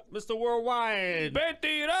Mr. Worldwide.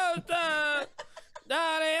 Mentirosa. Dale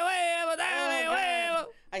huevo, dale huevo.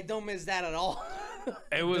 I don't miss that at all.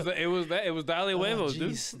 It was Dale Huevos,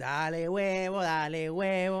 dude. Jeez, dale huevo, dale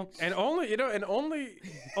huevo. And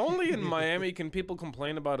only in Miami can people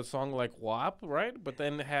complain about a song like WAP, right? But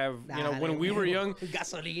then have, when we were young,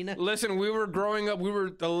 Gasolina. listen, we were growing up, we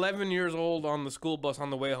were 11 years old on the school bus on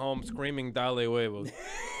the way home screaming Dale Huevos.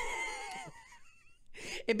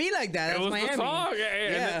 It'd be like that. It That's was Miami. the song.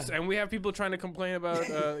 Yeah. And we have people trying to complain about,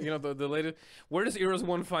 the latest. Where does Irras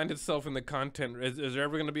 1 find itself in the content? Is there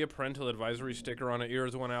ever going to be a parental advisory sticker on an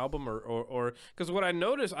Irras 1 album? Or because what I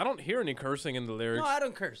notice, I don't hear any cursing in the lyrics. No, I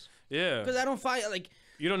don't curse. Yeah. Because I don't find, like...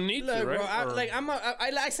 You don't need Look, to, right? bro,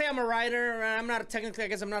 I say I'm a writer. I'm not technically. I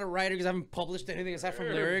guess I'm not a writer because I haven't published anything aside from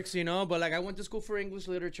lyrics, But like, I went to school for English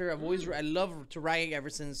literature. I love to write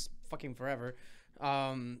ever since fucking forever.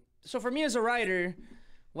 So for me as a writer,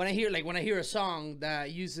 when I hear a song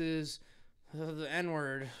that uses the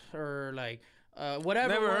N-word or like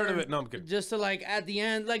whatever, Never heard of it. No, I'm kidding. just to like at the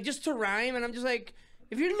end, like just to rhyme, and I'm just like,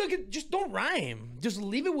 if you're looking, just don't rhyme. Just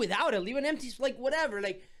leave it without it. Leave an empty, like whatever,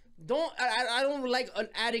 like. I don't like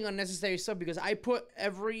adding unnecessary stuff because I put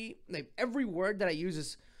every word that I use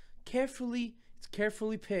is carefully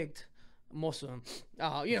picked, most of them,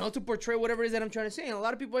 to portray whatever it is that I'm trying to say. And a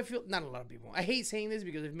lot of people, not a lot of people, I hate saying this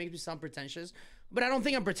because it makes me sound pretentious, but I don't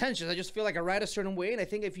think I'm pretentious. I just feel like I write a certain way, and I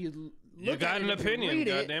think if you look got at an it, if you opinion, read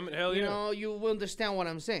it, goddammit, hell yeah. You will understand what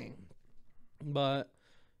I'm saying. But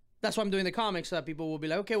that's why I'm doing the comics, so that people will be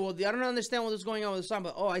like, okay, well, I don't understand what's going on with the song,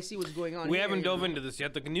 but I see what's going on. We here, haven't dove into this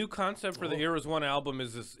yet. The new concept for the Irras 1 album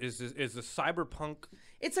is a cyberpunk.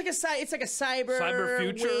 It's like a cyber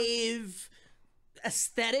future wave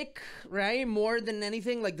aesthetic, right? More than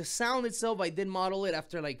anything, like the sound itself, I did model it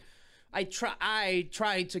after like I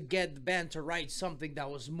tried to get the band to write something that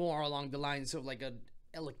was more along the lines of like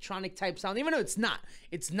electronic type sound, even though it's not.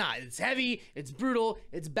 It's not. It's heavy. It's brutal.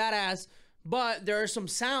 It's badass. But there are some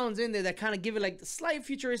sounds in there that kind of give it like the slight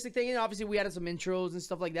futuristic thing. And obviously we added some intros and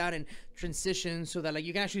stuff like that and transitions so that like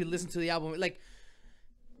you can actually listen to the album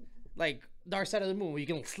like Dark Side of the Moon, where you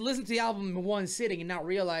can listen to the album in one sitting and not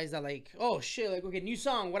realize that like, oh shit, like okay, new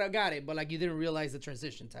song, what I got it, but like you didn't realize the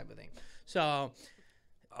transition type of thing. So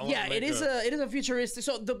yeah, it is a futuristic.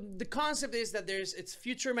 So the concept is that it's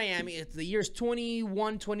future Miami. It's the year's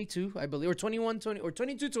 2122, I believe, or 2120 or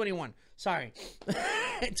 2221. Sorry,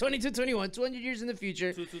 2221, 200 years in the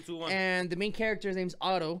future. 2221. And the main character's name's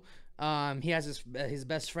Otto. He has his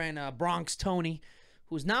best friend Bronx Tony,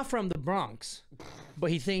 who's not from the Bronx,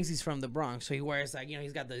 but he thinks he's from the Bronx. So he wears like,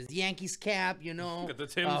 he's got the Yankees cap, got the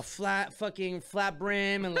Timbs. flat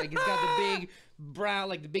brim, and like he's got the big brown,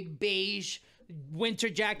 like the big beige winter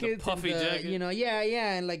jackets, the puffy jacket.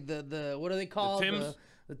 And like the what are they called? The Timbs.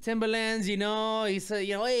 The Timberlands, he said,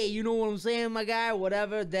 hey, you know what I'm saying, my guy,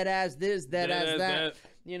 whatever, dead ass this, dead ass that,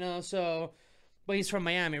 so, but he's from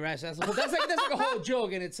Miami, right? So that's like a whole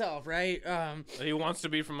joke in itself, right? He wants to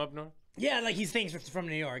be from up north. Yeah, like he thinks from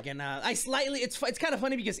New York, and it's kind of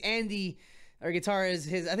funny because Andy, our guitarist,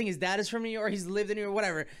 I think his dad is from New York. He's lived in New York,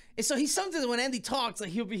 whatever. And so he's sometimes when Andy talks,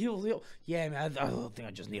 like he'll yeah, man, I don't think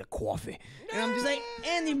I just need a coffee. And I'm just like,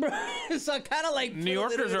 Andy, bro. So I kind of like New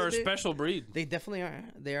Yorkers are a special breed. They definitely are.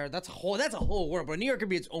 They are. That's a whole world. But New York could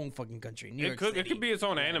be its own fucking country. New York It could be its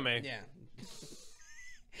own anime. Yeah.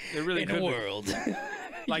 It really could. In a world.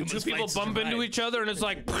 Like two people bump into each other, and it's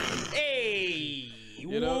like, hey,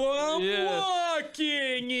 I'm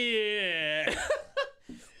walking here.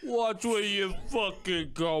 Watch where you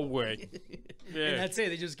fucking going. Yeah. And that's it.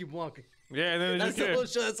 They just keep walking. Yeah, and then That's the whole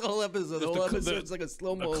show. That's the whole episode. The whole episode's like a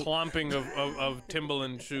slow-mo. The clomping of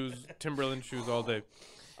Timberland shoes all day.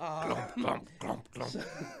 Clomp, clomp, clomp.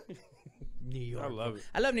 New York. I love it.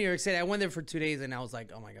 I love New York City. I went there for 2 days, and I was like,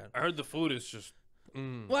 oh my god. I heard the food is just.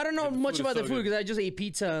 Well, I don't know much about the food because I just ate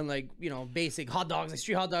pizza and like basic hot dogs, like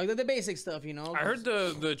street hot dogs, like the basic stuff, I heard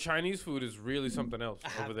the Chinese food is really something else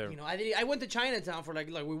over there. I went to Chinatown for like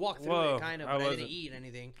we walked through it kind of, but I didn't eat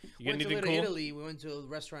anything. You went to anything Little cool? Italy. We went to a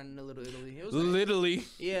restaurant in Little Italy. It was Literally.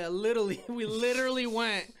 Yeah, literally. We literally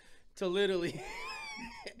went to Italy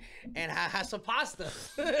and had some pasta.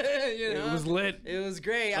 It was lit. It was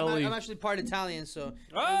great. I'm actually part Italian, so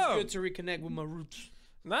it was good to reconnect with my roots.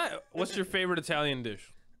 What's your favorite Italian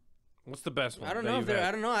dish? What's the best one? I don't know.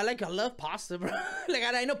 I don't know. I love pasta, bro. Like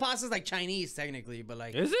I know pasta's like Chinese technically, but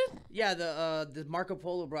like is it? Yeah, the Marco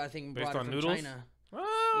Polo, bro. I think based brought on it from noodles? China.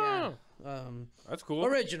 Oh. Yeah. That's cool.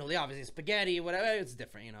 Originally, obviously spaghetti, whatever. It's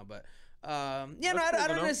different, but. I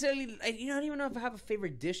don't necessarily. I don't even know if I have a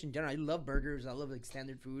favorite dish in general. I love burgers. I love like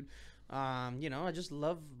standard food. I just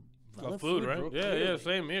love food, right? Bro. Yeah.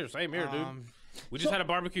 Same here, dude. We just had a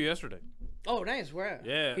barbecue yesterday. Oh, nice. Where at?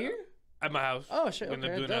 Yeah. Here? At my house. Oh, shit. We ended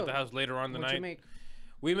up doing it at the house later on the What'd night. you make?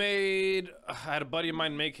 We made. I had a buddy of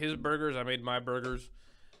mine make his burgers. I made my burgers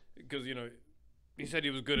because he said he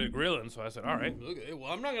was good at grilling. So I said, all right. Okay.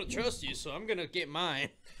 Well, I'm not gonna trust you, so I'm gonna get mine.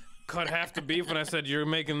 Cut half the beef, and I said, you're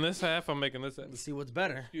making this half. I'm making this half. Let's see what's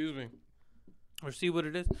better. Excuse me. Or see what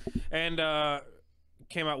it is. And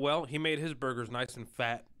came out well. He made his burgers nice and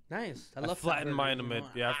fat. Nice. I flattened mine a bit.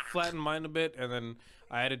 Yeah, I flattened mine a bit, and then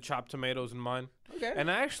I added chopped tomatoes in mine. Okay.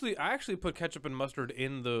 And I actually put ketchup and mustard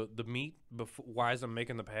in the meat while I'm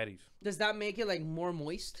making the patties. Does that make it like more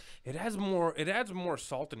moist? It adds more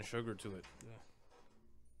salt and sugar to it.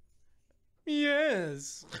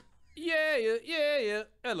 Yes. Yeah.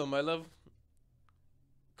 Hello, my love.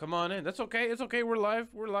 Come on in. That's okay. It's okay. We're live.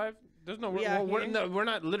 There's no. We're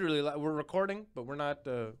not literally live. We're recording, but we're not.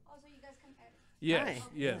 Also, you guys can edit. Yes. Hi.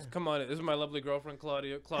 Yes. Yeah. Come on in. This is my lovely girlfriend,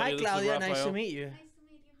 Claudia. Hi, this Claudia. is Nice Raphael. to meet you. Nice to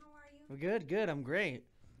meet you. How are you? Good. I'm great.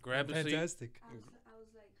 Grab a seat. Fantastic. I was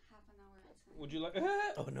like half an hour outside. Would you like?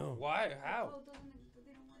 Oh no. Why? How? Oh, they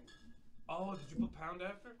don't work. Oh, did you put pound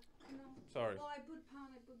after? No. Sorry. Oh, I put pound.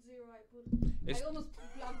 I put zero. It's- I almost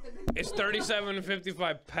blocked it. It's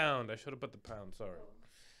 37.55 pound. I should have put the pound. Sorry.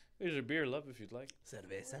 Here's your beer, love, if you'd like.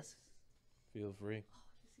 Cervezas. Feel free. You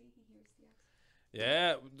see, he hears the accent.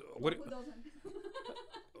 Yeah. What? Who doesn't?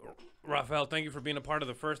 Raphael, thank you for being a part of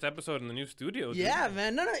the first episode in the new studio. Dude. Yeah,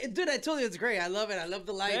 man. No, dude, I told you it's great. I love it. I love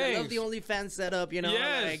the light. I love Thanks. the OnlyFans setup.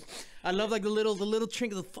 Yes. Like, I love like the little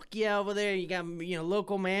trinket. The fuck yeah over there. You got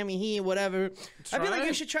local Miami Heat, whatever. I feel like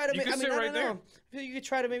you should try to. You can sit right there. I feel like you could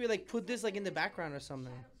try to maybe like put this like in the background or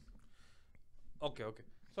something. Okay.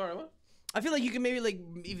 Sorry, what? I feel like you can maybe like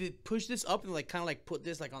even push this up and like kind of like put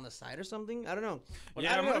this like on the side or something. I don't know. Like,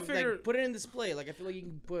 Yeah, I don't I'm know. gonna figure- Like, put it in display. Like I feel like you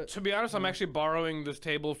can put. To be honest, I'm actually borrowing this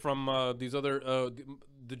table from these other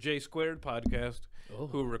the J Squared podcast,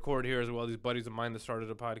 who record here as well. These buddies of mine that started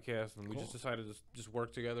a podcast, and we just decided to just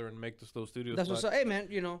work together and make this little studio. That's what's up. Hey, man,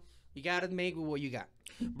 you know, you got to make what you got.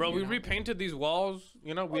 Bro, we repainted these walls.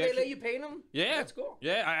 You know, They let you paint them? Yeah. That's cool.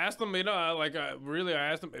 Yeah, I asked them, you know, I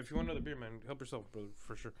asked them, if you want another beer, man, help yourself, brother,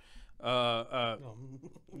 for sure. I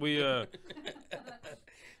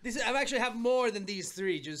actually have more than these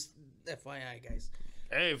three, just FYI, guys.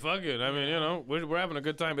 Hey, fuck it. I mean, you know, we're having a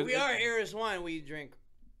good time. We are Irras wine. We drink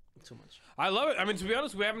too much. I love it. I mean, to be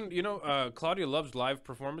honest, we haven't, you know, Claudia loves live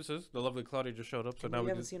performances. The lovely Claudia just showed up, so now we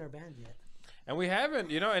haven't seen our band yet. And we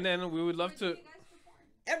haven't, you know, and then we would love to.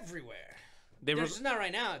 Everywhere. Just not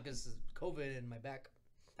right now because of COVID in my back.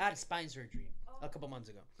 I had spine surgery a couple months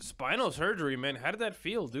ago. Spinal surgery, man. How did that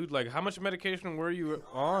feel, dude? Like, how much medication were you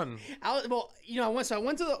on? I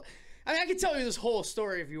went to the. I mean, I can tell you this whole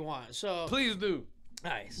story if you want. So please do.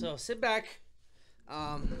 All right, so sit back.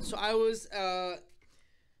 So I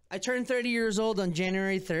turned 30 years old on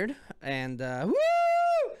January 3rd, and woo!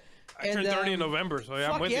 I turned 30 in November, so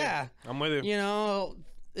yeah, I'm with you. I'm with you. You know,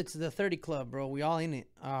 it's the 30 club, bro. We all in it.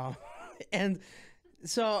 And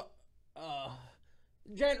so,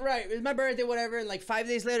 right, it was my birthday, whatever, and like 5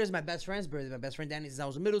 days later, it's my best friend's birthday. My best friend Danny, since I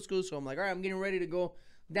was in middle school, so I'm like, all right, I'm getting ready to go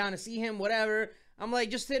down to see him, whatever. I'm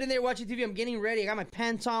like just sitting there watching TV. I'm getting ready. I got my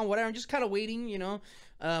pants on, whatever. I'm just kind of waiting, you know,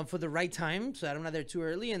 for the right time so that I'm not there too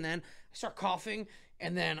early. And then I start coughing,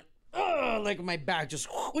 and then like my back just,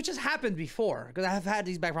 which has happened before because I have had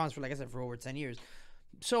these back problems for, like I said, for over 10 years.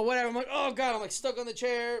 So whatever. I'm like, oh god, I'm like stuck on the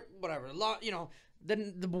chair, whatever. A lot, you know.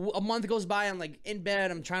 Then a month goes by. I'm like in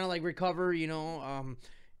bed. I'm trying to like recover, you know.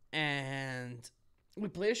 And we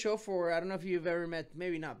play a show for, I don't know if you've ever met,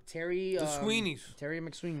 maybe not, Terry. The Sweeneys. Terry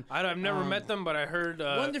McSweeney. I've never met them, but I heard.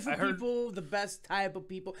 Wonderful people, the best type of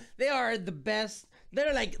people. They are the best.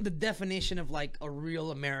 They're like the definition of like a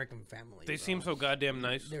real American family. They seem so goddamn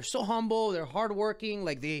nice. They're so humble. They're hardworking.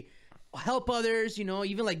 Like they help others, you know,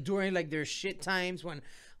 even like during like their shit times when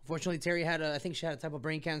unfortunately Terry had I think she had a type of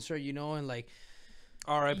brain cancer, you know, and like.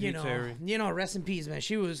 R.I.P. Terry. You know, rest in peace, man.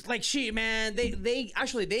 She was like, man. They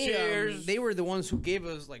Cheers. They were the ones who gave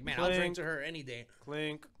us like, man, Clink. I'll drink to her any day.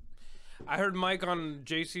 Clink. I heard Mike on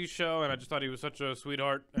JC's show, and I just thought he was such a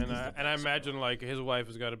sweetheart, and I imagine like his wife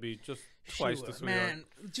has got to be just twice the sweetheart. Man,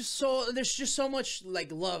 there's just so much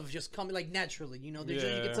like love just coming like naturally, you know. You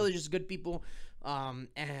can tell they're just good people,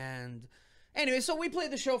 and. Anyway, so we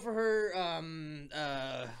played the show for her,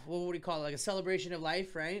 what would you call it, like a celebration of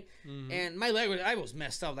life, right? Mm-hmm. And my leg I was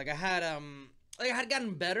messed up. Like I had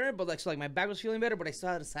gotten better, but like, so like my back was feeling better, but I still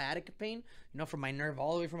had a sciatica pain, you know, from my nerve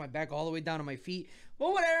all the way from my back all the way down to my feet.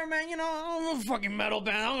 Well, whatever, man, you know, I'm a fucking metal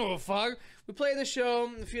band. I don't give a fuck. We played the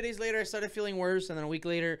show. A few days later, I started feeling worse, and then a week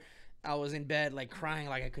later, I was in bed, like crying,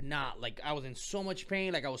 like I could not. Like I was in so much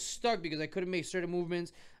pain, like I was stuck because I couldn't make certain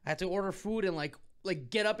movements. I had to order food and like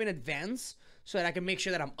get up in advance so that I can make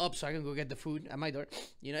sure that I'm up so I can go get the food at my door.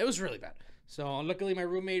 You know, it was really bad. So luckily my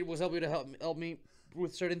roommate was able to help me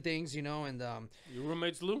with certain things, you know, and your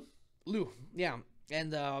roommate's Lou? Lou, yeah.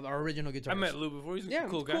 And our original guitarist. I met Lou before. He's a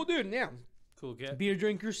cool guy. Cool dude, yeah. Cool cat. Beer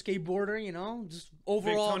drinker, skateboarder, you know, just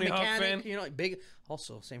overall big Tony Hawk mechanic, fan. you know, big.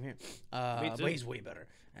 Also, same here. Me too. But he's way better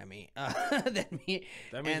than me. Than me.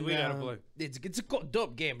 That means we gotta play. It's a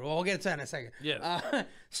dope game, bro. We'll get to that in a second. Yeah.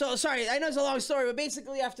 So sorry, I know it's a long story, but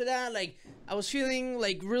basically after that, like I was feeling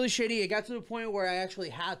like really shitty. It got to the point where I actually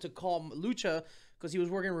had to call Lucha because he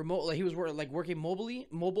was working remote. Like he was working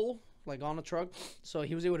mobile, like on a truck. So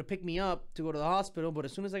he was able to pick me up to go to the hospital. But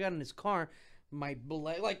as soon as I got in his car, my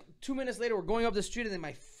like 2 minutes later, we're going up the street, and then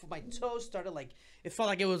my toes started like it felt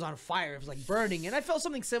like it was on fire. It was like burning, and I felt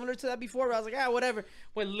something similar to that before. But I was like, whatever.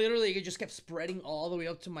 But literally, it just kept spreading all the way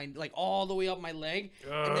up to my all the way up my leg,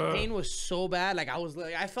 and the pain was so bad. Like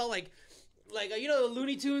I felt like you know the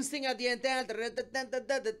Looney Tunes thing at the end.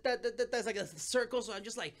 It's like a circle. So I'm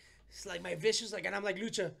just like it's like my vicious and I'm like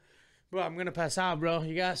Lucha, bro, I'm gonna pass out, bro.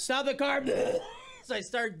 You gotta stop the car. So I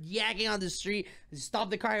start yakking on the street. I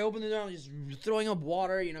stop the car. I open the door. I'm just throwing up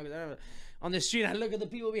water, you know, on the street. I look at the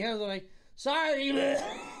people behind me. I'm like, sorry.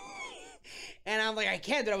 And I'm like, I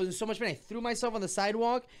can't, dude. I was in so much pain. I threw myself on the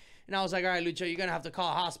sidewalk. And I was like, all right, Lucha, you're going to have to call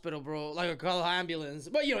a hospital, bro. Like, call an ambulance.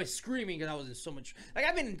 But, you know, screaming because I was in so much. Like,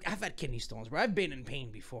 I've had kidney stones, bro. I've been in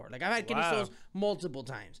pain before. Like, I've had kidney stones multiple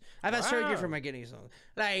times. I've had surgery for my kidney stones.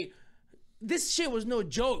 Like, this shit was no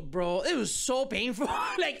joke, bro. It was so painful.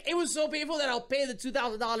 Like, it was so painful that I'll pay the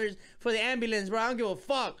 $2,000 for the ambulance, bro. I don't give a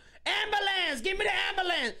fuck. Ambulance! Give me the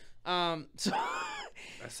ambulance! So,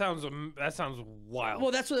 That sounds wild.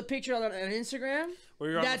 Well, that's what the picture on Instagram. Where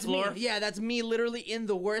you're on the That's floor? me. Yeah, that's me literally in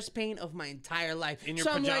the worst pain of my entire life. In your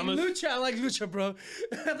so pajamas? I'm like, Lucha, bro.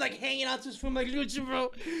 I'm like hanging out to his phone, like, Lucha,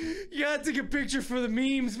 bro. You gotta take a picture for the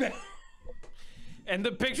memes, man. And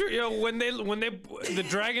the picture, when they the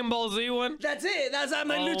Dragon Ball Z one. That's it. That's I'm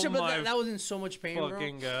like, Oh Lucha, but my that was in so much pain,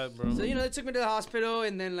 Fucking bro. God, bro. So, they took me to the hospital,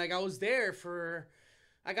 and then, like, I was there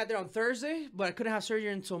I got there on Thursday, but I couldn't have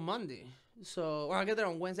surgery until Monday. So, or I got there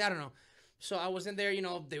on Wednesday, I don't know. So I was in there,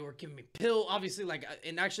 they were giving me pill, obviously, like,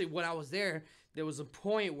 and actually when I was there was a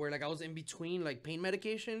point where, like, I was in between, like, pain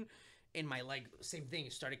medication, and my, like, same thing,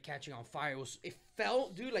 it started catching on fire. It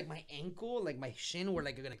felt, dude, like my ankle, like my shin were,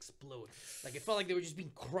 like, gonna explode. Like, it felt like they were just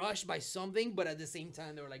being crushed by something, but at the same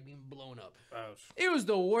time, they were, like, being blown up. Ouch. It was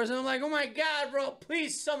the worst, and I'm like, oh my God, bro,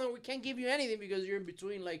 please, something, we can't give you anything because you're in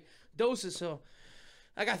between, like, doses, so...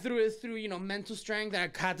 I got through it through, mental strength. I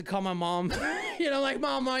had to call my mom. Like,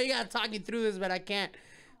 Mom, you gotta talk me through this, but I can't.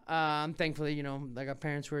 I'm thankfully, I got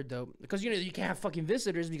parents who are dope. Because, you can't have fucking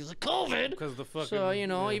visitors because of COVID. Because the fucking... So,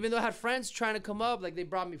 even though I had friends trying to come up, like, they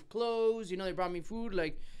brought me clothes, they brought me food,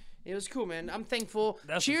 like... It was cool, man. I'm thankful.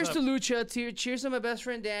 Cheers to Lucha. Cheers to my best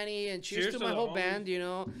friend Danny, and cheers to my whole band.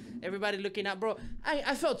 Everybody looking out, bro.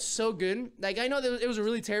 I felt so good. Like, I know that it was a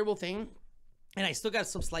really terrible thing, and I still got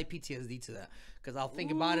some slight PTSD to that. Because I'll think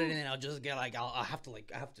about it, and then I'll just get, like, I have to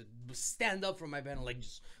stand up from my bed and, like,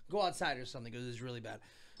 just go outside or something, because it's really bad.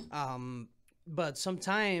 But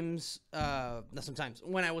sometimes, not sometimes,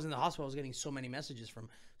 when I was in the hospital, I was getting so many messages from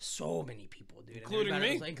so many people, dude. Including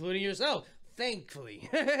me. Including yourself. Thankfully,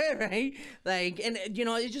 right? Like, and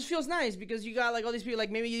it just feels nice because you got, like, all these people, like,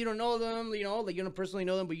 maybe you don't know them, like, you don't personally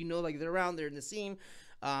know them, but like, they're around, they're in the scene.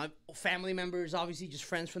 Family members, obviously, just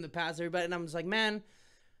friends from the past, everybody. And I'm just like, man,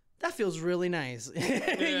 that feels really nice,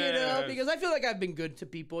 because I feel like I've been good to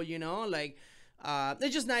people, like,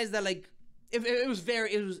 it's just nice that, like, it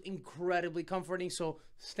was incredibly comforting. So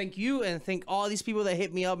thank you, and thank all these people that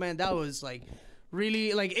hit me up, man. That was, like,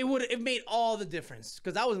 really, like, it made all the difference,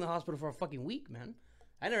 because I was in the hospital for a fucking week, man.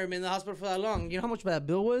 I never been in the hospital for that long. You know how much that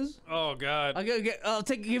bill was? Oh God. I'll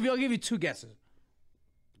give you 2 guesses.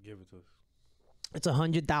 Give it to us. It's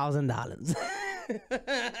 $100,000.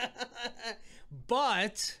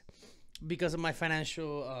 But because of my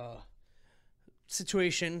financial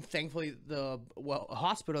situation, thankfully the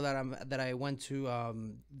hospital that I went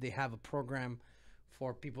to, they have a program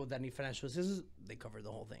for people that need financial assistance. They cover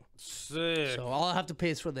the whole thing. Sick. So all I have to pay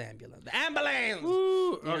is for the ambulance. The ambulance.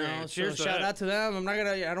 Woo. Okay. Cheers to shout that. out to them. I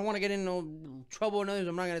don't want to get in no trouble or nothing.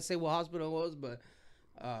 I'm not gonna say what hospital it was, but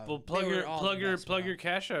Well, plug your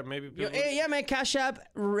Cash App, maybe. yeah, man. Cash App,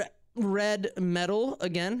 red metal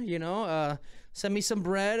again. Send me some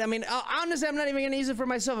bread. I mean, honestly, I'm not even gonna use it for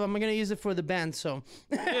myself. I'm gonna use it for the band. So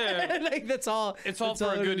yeah, like that's all. It's all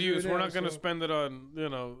for a good use. We're not gonna spend it on. You're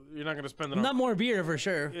not gonna spend it on. Not more beer for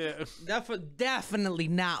sure. Yeah. Definitely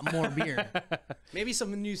not more beer. Maybe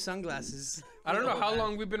some new sunglasses. I don't know how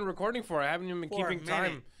long we've been recording for. I haven't even been keeping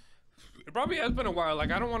time. It probably has been a while.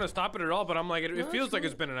 Like, I don't want to stop it at all, but I'm like, it feels like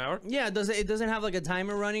it's been an hour. Yeah, it doesn't have like a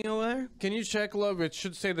timer running over there? Can you check, love? It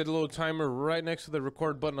should say the little timer right next to the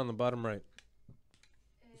record button on the bottom right.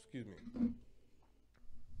 Excuse me.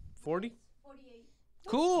 40? 48.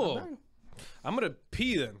 Cool. I'm gonna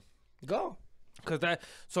pee then. Go.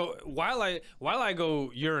 So while I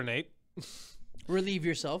go urinate, relieve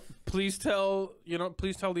yourself. please tell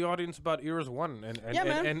the audience about Irras 1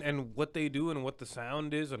 and what they do and what the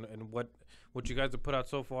sound is and what you guys have put out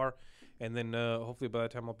so far, and then hopefully by the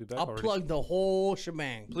time I'll be back I'll already. plug the whole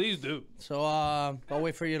shebang. Please do. So I'll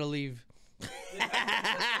wait for you to leave.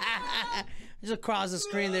 Just across the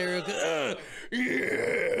screen there.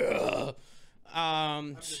 Yeah.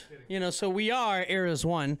 So we are Irras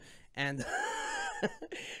 1, and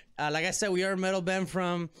like I said, we are a metal band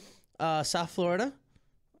from South Florida,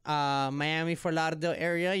 Miami, Fort Lauderdale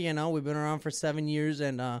area. We've been around for 7 years,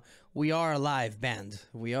 and we are a live band.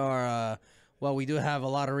 We are we do have a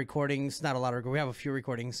lot of recordings. Not a lot of we have a few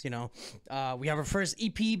recordings. We have our first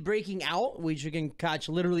EP breaking out, which you can catch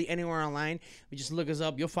literally anywhere online. You just look us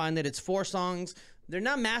up, you'll find that it's 4 songs. They're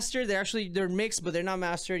not mastered. They're mixed, but they're not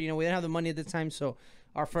mastered. We didn't have the money at the time, so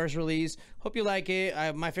our first release. Hope you like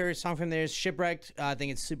it. My favorite song from there is Shipwrecked. I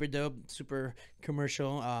think it's super dope, super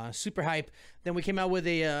commercial, super hype. Then we came out with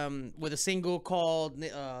a single called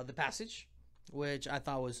The Passage, which I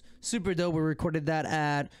thought was super dope. We recorded that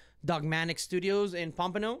at Dogmatic Studios in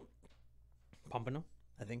Pompano,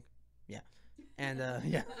 I think. Yeah. And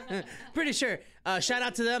yeah, pretty sure. Shout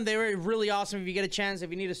out to them. They were really awesome. If you get a chance, if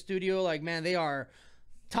you need a studio, like, man, they are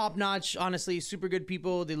top notch, honestly, super good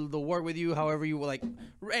people. They'll work with you however you like,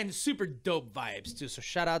 and super dope vibes too. So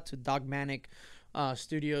shout out to Dogmanic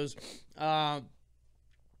Studios.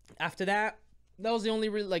 After that was the only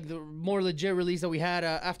the more legit release that we had.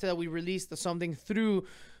 After that, we released something through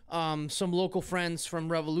some local friends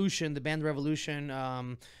from Revolution, the band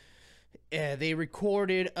Revolution. They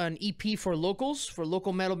recorded an EP for local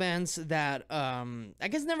metal bands that I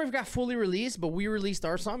guess never got fully released, but we released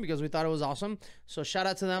our song because we thought it was awesome. So shout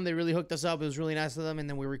out to them. They really hooked us up. It was really nice of them. And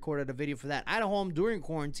then we recorded a video for that at home during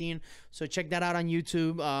quarantine. So check that out on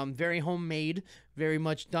YouTube. Very homemade, very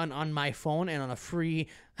much done on my phone and on a free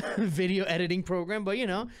video editing program. But, you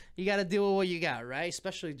know, you got to deal with what you got, right?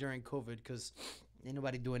 Especially during COVID because ain't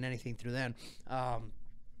nobody doing anything through then.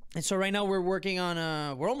 And so right now we're working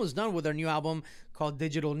on we're almost done with our new album called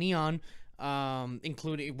Digital Neon,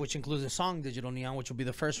 which includes the song Digital Neon, which will be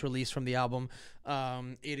the first release from the album.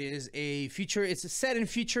 It's set in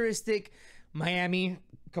futuristic Miami,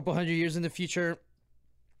 a couple hundred years in the future.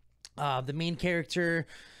 The main character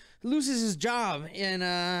loses his job, and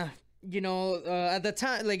at the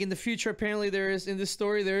time, like in the future, apparently there's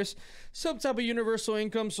some type of universal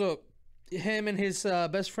income. So him and his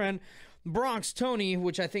best friend Bronx Tony,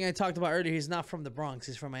 which I think I talked about earlier, he's not from the Bronx,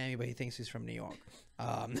 he's from Miami, but he thinks he's from New York.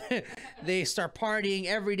 They start partying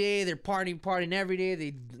every day. They're partying every day.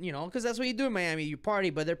 They, because that's what you do in Miami, you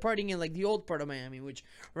party, but they're partying in like the old part of Miami, which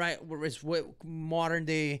where is what modern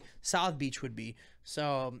day South Beach would be.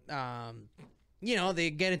 So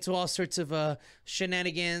they get into all sorts of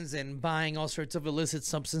shenanigans and buying all sorts of illicit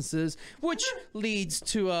substances, which leads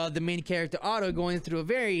to the main character Otto going through a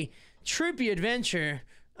very trippy adventure.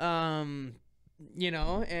 And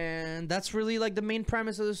that's really like the main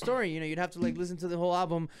premise of the story. You'd have to like listen to the whole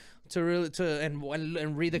album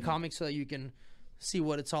and read the comics so that you can see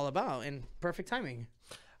what it's all about. And perfect timing.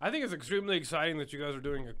 I think it's extremely exciting that you guys are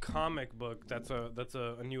doing a comic book. That's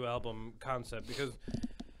a new album concept because,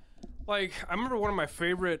 like, I remember one of my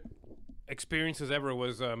favorite experiences ever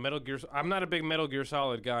was Metal Gear. I'm not a big Metal Gear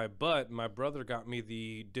Solid guy, but my brother got me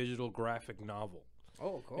the digital graphic novel.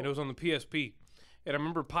 Oh, cool. And it was on the PSP. And I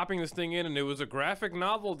remember popping this thing in, and it was a graphic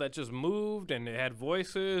novel that just moved, and it had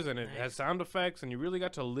voices, and it had sound effects, and you really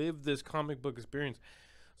got to live this comic book experience.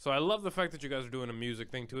 So I love the fact that you guys are doing a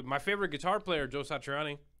music thing to it. My favorite guitar player, Joe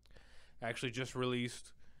Satriani, actually just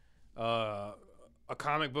released a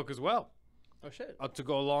comic book as well. Oh, shit. To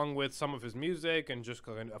go along with some of his music and just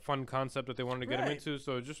a fun concept that they wanted to get him into.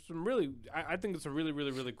 So just some really, I think it's a really,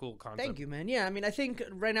 really, really cool concept. Thank you, man. Yeah, I mean, I think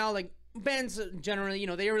right now, like, bands generally,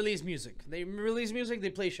 they release music. They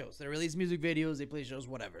play shows. They release music videos, they play shows,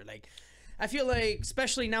 whatever. Like, I feel like,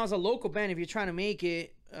 especially now as a local band, if you're trying to make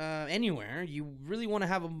it anywhere, you really want to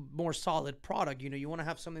have a more solid product. You want to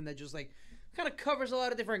have something that just, like, kind of covers a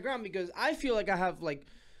lot of different ground, because I feel like I have, like,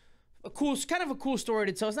 a cool story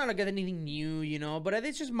to tell. It's not like anything new, but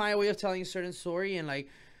it's just my way of telling a certain story. And like,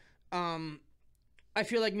 I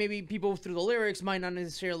feel like maybe people through the lyrics might not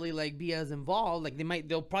necessarily like be as involved. Like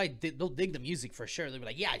they'll dig the music for sure. They'll be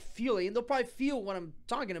like, yeah, I feel it, and they'll probably feel what I'm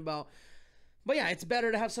talking about. But yeah, it's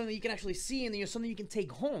better to have something you can actually see and something you can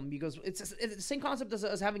take home, because it's the same concept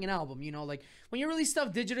as having an album. Like when you release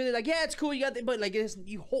stuff digitally, like, yeah, it's cool, you got it, but like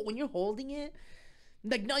when you're holding it.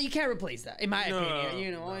 Like, no, you can't replace that, in my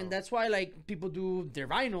opinion, and that's why, like, people do their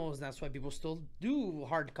vinyls, and that's why people still do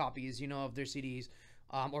hard copies, of their CDs,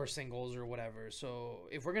 or singles or whatever. So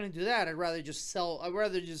if we're going to do that, I'd rather just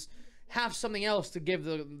have something else to give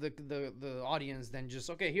the audience than just,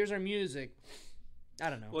 okay, here's our music. I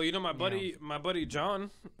don't know. Well, my buddy John,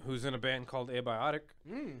 who's in a band called Abiotic,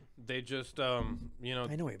 they just, I know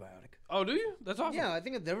Abiotic. Oh, do you? That's awesome. Yeah, I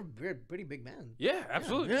think they're a pretty big band. Yeah,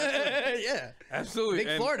 absolutely. Yeah. Absolutely.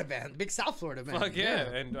 Big Florida band. Big South Florida band. Fuck yeah.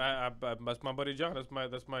 And that's my buddy John. That's my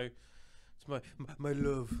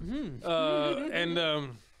love. And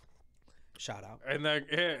shout out. And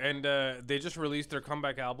they just released their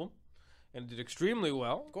comeback album and did extremely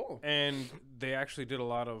well. Cool. And they actually did a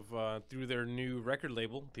lot of through their new record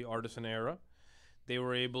label, the Artisan Irra. They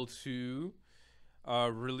were able to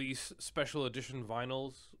release special edition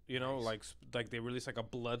vinyls, nice. like they released like a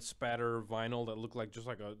blood spatter vinyl that looked like because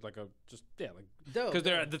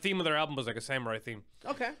the theme of their album was like a samurai theme.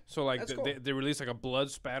 Okay. So like they released like a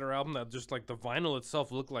blood spatter album that just like the vinyl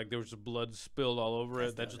itself looked like there was just blood spilled all over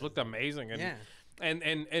it. That just looked amazing. And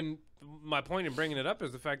and my point in bringing it up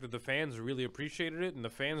is the fact that the fans really appreciated it and the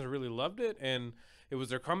fans really loved it, and it was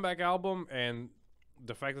their comeback album, and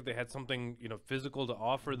the fact that they had something, you know, physical to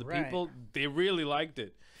offer the Right. people, they really liked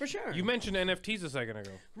it. For sure. You mentioned NFTs a second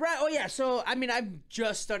ago. Right. Oh yeah. So I mean, I've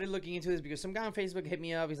just started looking into this because some guy on Facebook hit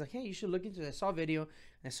me up. He's like, "Hey, you should look into this." I saw a video and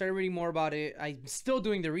I started reading more about it. I'm still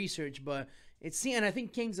doing the research, but and I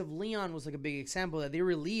think Kings of Leon was like a big example that they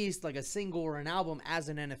released like a single or an album as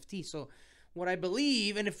an NFT. So what I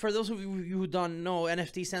believe, and if for those of you who don't know,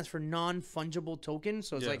 NFT stands for non-fungible token.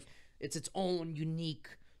 So it's Yes. like it's its own unique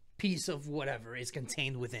piece of whatever is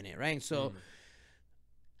contained within it, right? So.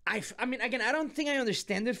 I mean, again, I don't think I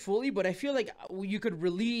understand it fully, but I feel like you could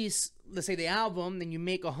release, let's say, the album, then you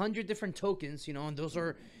make 100 different tokens, you know, and those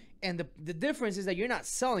are, and the difference is that you're not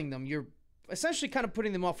selling them. You're essentially kind of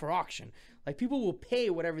putting them up for auction. Like, people will pay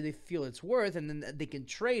whatever they feel it's worth, and then they can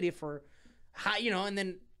trade it for high, you know, and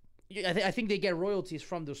then I think they get royalties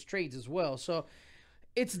from those trades as well. So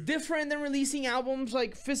it's different than releasing albums,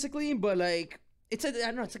 like, physically, but, like, I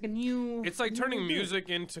don't know, it's like a new... It's like turning new- music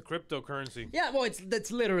into cryptocurrency. Yeah, well,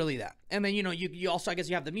 that's literally that. And then, you know, you also, I guess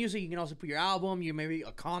you have the music, you can also put your album, you maybe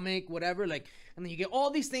a comic, whatever, like, and then you get all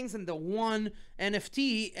these things in the one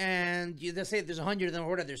NFT, and let's say there's 100 of them or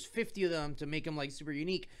whatever, there's 50 of them to make them, like, super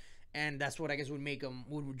unique, and that's what I guess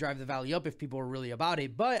would drive the value up if people were really about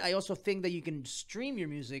it. But I also think that you can stream your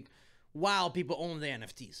music while people own the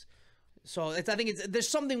NFTs. So I think there's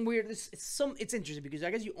something weird, it's interesting, because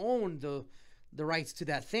I guess you own the rights to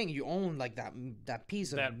that thing. You own like that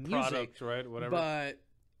piece of That music, product, right? Whatever. But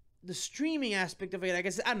the streaming aspect of it, I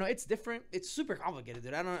guess, I don't know. It's different. It's super complicated,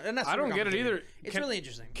 dude. I don't get it either. It's really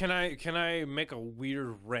interesting. Can I make a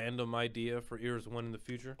weird random idea for Irras 1 in the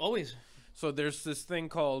future? Always. So there's this thing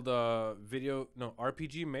called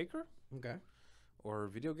RPG Maker Okay. or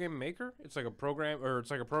Video Game Maker. It's like a program,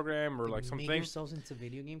 or like something. Make yourselves into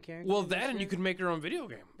video game characters. Well, that, and you can make your own video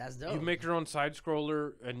game. That's dope. You make your own side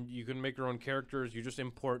scroller, and you can make your own characters. You just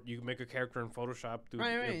import. You can make a character in Photoshop.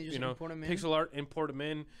 Right. You just import them in. Pixel art, import them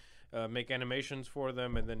in, make animations for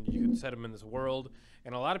them, and then you can set them in this world.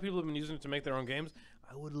 And a lot of people have been using it to make their own games.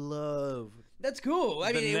 I would love. That's cool.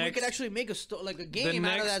 I mean, we next- could actually make a game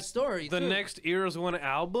out of that story. The too. next Irras 1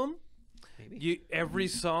 album. Maybe. Every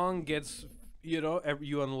song gets. You know,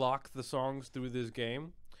 you unlock the songs through this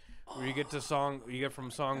game. Where you get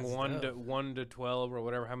from song That's 1 dope. to 1 to 12 or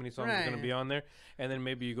whatever, how many songs are going to be on there, and then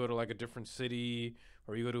maybe you go to like a different city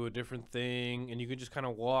or you go to a different thing, and you can just kind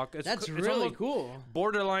of walk. That's it's really almost cool.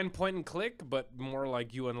 borderline point and click, but more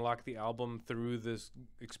like you unlock the album through this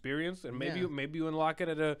experience, and maybe you unlock it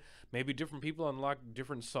at maybe different people unlock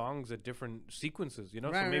different songs at different sequences. You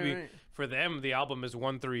know, Right, so maybe right. for them the album is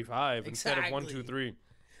 1, 3, 5 instead of 1, 2, 3.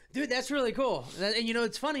 Dude, that's really cool. And you know,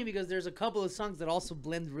 it's funny because there's a couple of songs that also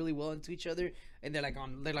blend really well into each other, and they're like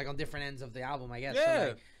on different ends of the album, I guess. Yeah. So,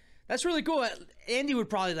 like, that's really cool. Andy would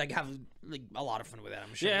probably like have like a lot of fun with that.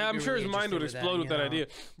 I'm sure. Yeah, He'd I'm be sure really his mind would interested explode with you that know? idea.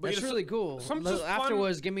 But That's you know, really cool. some just fun-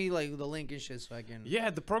 Afterwards, give me like the link and shit so I can. Yeah,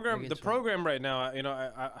 the program right now, you know,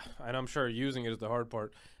 and I'm sure using it is the hard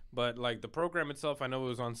part, but like the program itself, I know it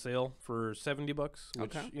was on sale for $70,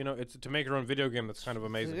 which Okay. you know, it's to make your own video game. That's kind of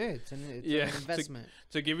amazing. It's an Yeah, an investment.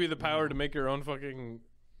 To give you the power to make your own fucking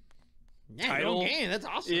Yeah, your title. own game. That's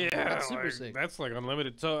awesome. yeah, That's super like, sick. that's like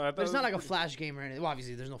unlimited. So I thought But it's it not was like a pretty- flash game or anything. Well,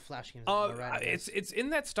 obviously, there's no flash games. Right, it's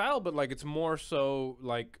in that style, but like it's more so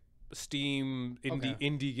like Steam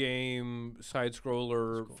indie game side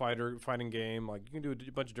scroller fighting game. Like you can do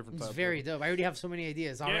a bunch of different It's stuff. very dope. I already have so many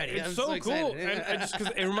ideas Yeah, already. it's I'm so cool, excited. and just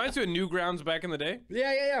because it reminds me of Newgrounds back in the day.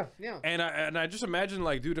 Yeah. And I just imagine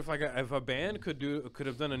like, dude, if a band could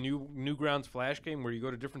have done a Newgrounds Flash game where you go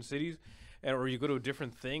to different cities, or you go to a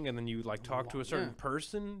different thing, and then you like talk to a certain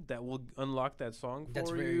person that will unlock that song for That's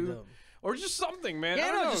you, very dope. or just something, man. I Yeah,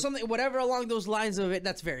 don't no, know. just something, whatever along those lines of it.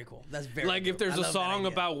 That's very cool. That's very Like if dope. there's I a love that song idea.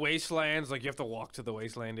 about wastelands, like you have to walk to the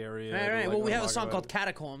wasteland area. Right, to, right. like, Well, we have a unlock song it. called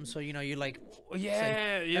Catacombs, so you know, you like.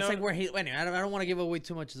 Yeah, you That's know, like where he. Anyway, I don't want to give away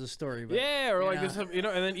too much of the story. But, yeah, or like know. this, you know,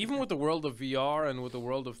 and then even with the world of VR and with the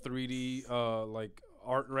world of 3D, like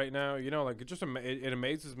art right now, you know, like it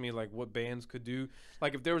amazes me like what bands could do.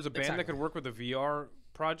 Like if there was a band that could work with a VR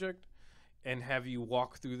project and have you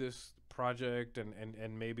walk through this project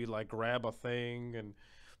and maybe like grab a thing and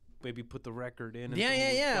maybe put the record in. And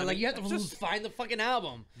Yeah. Like you have to just find the fucking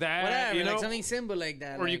album. that, Whatever, you know, like something simple like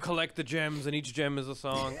that. or you like, collect the gems and each gem is a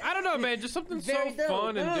song. I don't know, man, just something so very dope.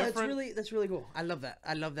 fun and No, different. That's really cool. I love that.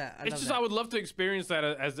 It's just I would love to experience that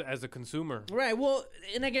as a consumer. Right. Well,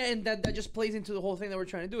 and again, that just plays into the whole thing that we're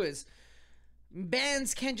trying to do is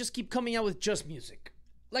bands can't just keep coming out with just music.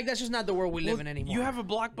 Like that's just not the world we live in anymore. You have a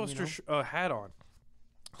Blockbuster hat on,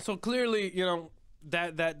 so clearly, you know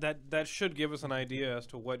that should give us an idea as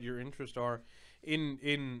to what your interests are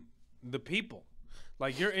in the people.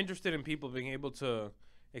 Like, you're interested in people being able to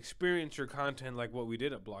experience your content like what we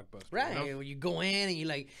did at Blockbuster. Right, You know? when you go in and you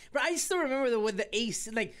like, but I still remember with the AC,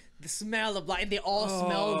 like the smell of like they all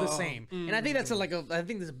smell the same, and I think that's I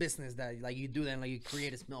think there's a business that like you do that, and, like you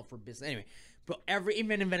create a smell for business. Anyway, bro,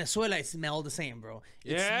 even in Venezuela, it smelled the same, bro.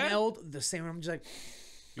 It smelled the same. I'm just like,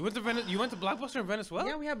 You went to Blockbuster in Venezuela?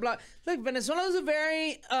 yeah, we have Look, Venezuela was a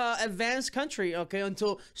very advanced country, okay,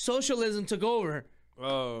 until socialism took over.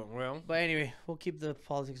 Oh, well. But anyway, we'll keep the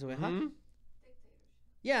politics away, huh?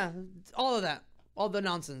 Yeah, all of that, all the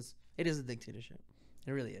nonsense. It is a dictatorship.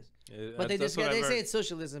 It really is. But they say it's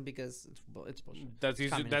socialism because it's bullshit.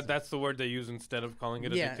 That's the word they use instead of calling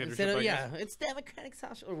it a dictatorship. It's democratic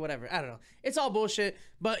social or whatever. I don't know. It's all bullshit.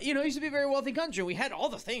 But you know, it used to be a very wealthy country. We had all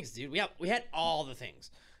the things, dude. We had all the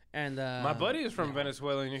things. And my buddy is from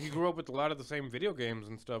Venezuela, and he grew up with a lot of the same video games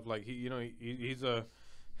and stuff. Like he's a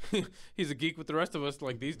he's a geek with the rest of us,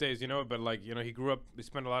 like these days, you know. But like, you know, he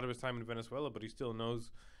spent a lot of his time in Venezuela, but he still knows.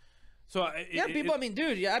 So I mean,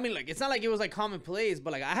 dude, yeah, I mean, like, it's not like it was like commonplace,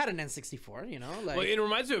 but like I had an N64, you know. Like, well, it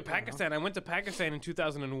reminds me of Pakistan. I went to Pakistan in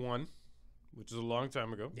 2001, which is a long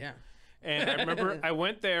time ago. Yeah. And I remember I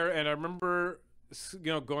went there, and I remember,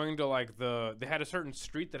 you know, going to like they had a certain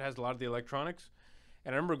street that has a lot of the electronics,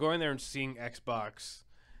 and I remember going there and seeing Xbox.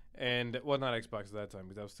 And well, not Xbox at that time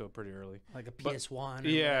because that was still pretty early. Like a PS1.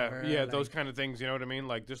 Yeah, those kind of things. You know what I mean?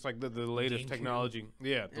 Like just like the latest technology.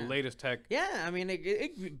 Yeah, the latest tech. Yeah, I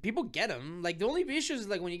mean, people get them. Like the only issue is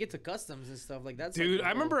like when you get to customs and stuff like that. Dude, I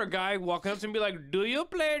remember a guy walking up to me and be like, "Do you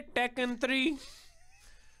play Tekken 3?"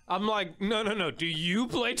 I'm like, "No. Do you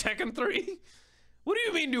play Tekken 3?" What do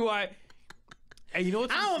you mean? Do I? And you know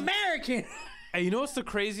what's I'm American. And you know what's the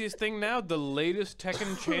craziest thing now? The latest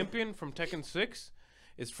Tekken champion from Tekken 6.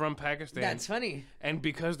 Is from Pakistan. That's funny. And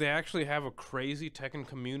because they actually have a crazy Tekken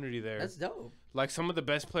community there. That's dope. Like some of the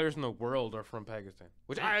best players in the world are from Pakistan,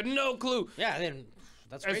 which I had no clue. Yeah, then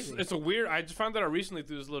that's crazy. It's a weird. I just found that out recently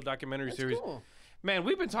through this little documentary series. Cool. Man,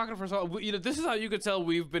 we've been talking for so. You know, this is how you could tell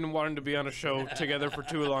we've been wanting to be on a show together for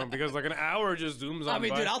too long because like an hour just zooms on. I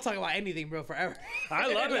mean, by. Dude, I'll talk about anything, bro, forever.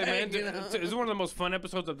 I love it, man. You know? It's one of the most fun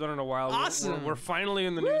episodes I've done in a while. Awesome. We're finally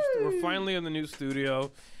in the new. We're finally in the new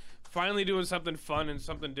studio. Finally doing something fun and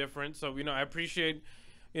something different. So, you know, I appreciate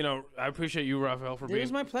you, Raphael, for being It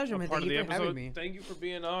was my pleasure, man. part Thank of the you for episode. having me. Thank you for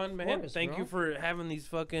being on, man. Course, Thank bro. you for having these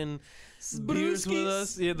fucking beers with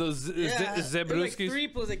us. Yeah, those Zebrowskis. Like 3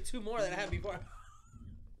 plus like 2 more that I had before.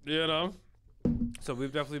 You know? So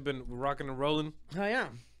we've definitely been rocking and rolling. Oh, yeah.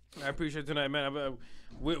 I appreciate tonight, man.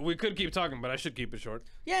 We could keep talking, but I should keep it short.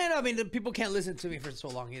 Yeah, no, I mean, the people can't listen to me for so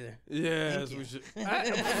long either. Yes, we should.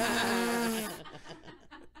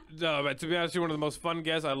 No, but to be honest, you're one of the most fun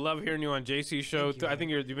guests. I love hearing you on JC's show. You, I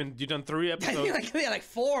think you've done 3 episodes. like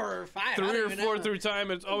 4 or 5. 3 or 4 through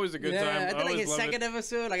time. It's always a good time. I think like his second it.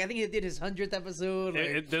 episode. Like I think he did his 100th episode.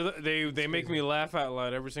 Like, They make me laugh out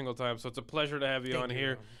loud every single time. So it's a pleasure to have you on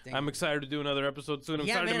here. I'm excited to do another episode soon. I'm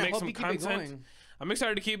excited to make some content. I'm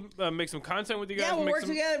excited to keep make some content with you guys. Yeah, we'll work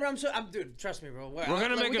together, bro. Dude, trust me, bro. We're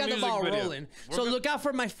gonna make a music video. Rolling. So look out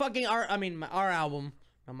for my fucking our album,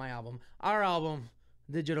 not my album, our album,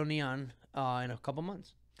 Digital Neon, in a couple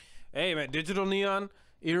months. Hey man, Digital Neon,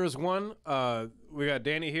 Irras 1. We got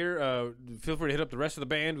Danny here. Feel free to hit up the rest of the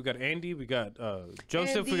band. We got Andy. We got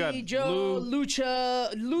Joseph. Andy, we got Joe, Lou.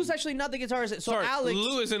 Lucha. Lou's actually not the guitarist. So Sorry, Alex.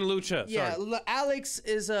 Lou is in Lucha. Yeah, Sorry. Alex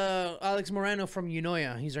is Alex Moreno from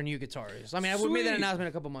Unoya. He's our new guitarist. I mean, we made that announcement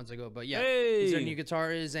a couple months ago, but yeah, he's our new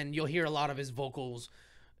guitarist, and you'll hear a lot of his vocals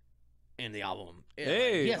in the album.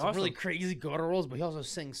 Hey, he has awesome. really crazy gutturals, but he also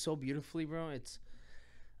sings so beautifully, bro.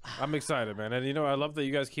 I'm excited, man. And, you know, I love that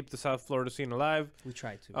you guys keep the South Florida scene alive. We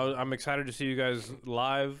try to. I'm excited to see you guys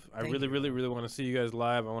live. I really want to see you guys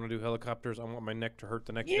live. I want to do helicopters. I want my neck to hurt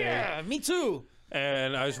the next day. Yeah, me too.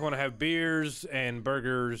 And I just want to have beers and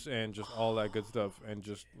burgers and just all that good stuff. And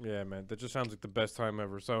just, yeah, man, that just sounds like the best time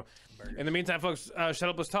ever. So, in the meantime, folks, shut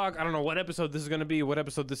up, let's talk. I don't know what episode this is going to be, what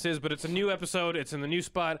episode this is, but it's a new episode. It's in the new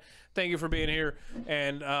spot. Thank you for being here.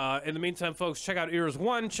 And in the meantime, folks, check out Irras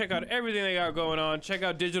 1. Check out everything they got going on. Check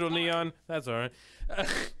out Digital Neon. That's all right.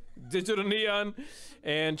 Digital Neon,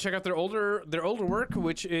 and check out their older work,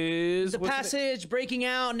 which is The Passage, Breaking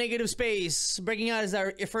Out, Negative Space. Breaking Out is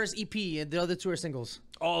our first EP, and the other 2 are singles.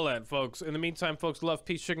 All that, folks. In the meantime, folks, love,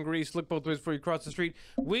 peace, chicken grease. Look both ways before you cross the street.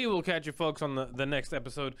 We will catch you, folks, on the next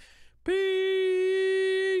episode.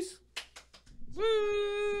 Peace.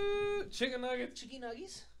 Woo! Chicken nuggets. Chicken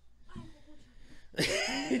nuggets.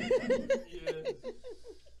 Yes.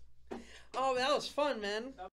 Oh, that was fun, man.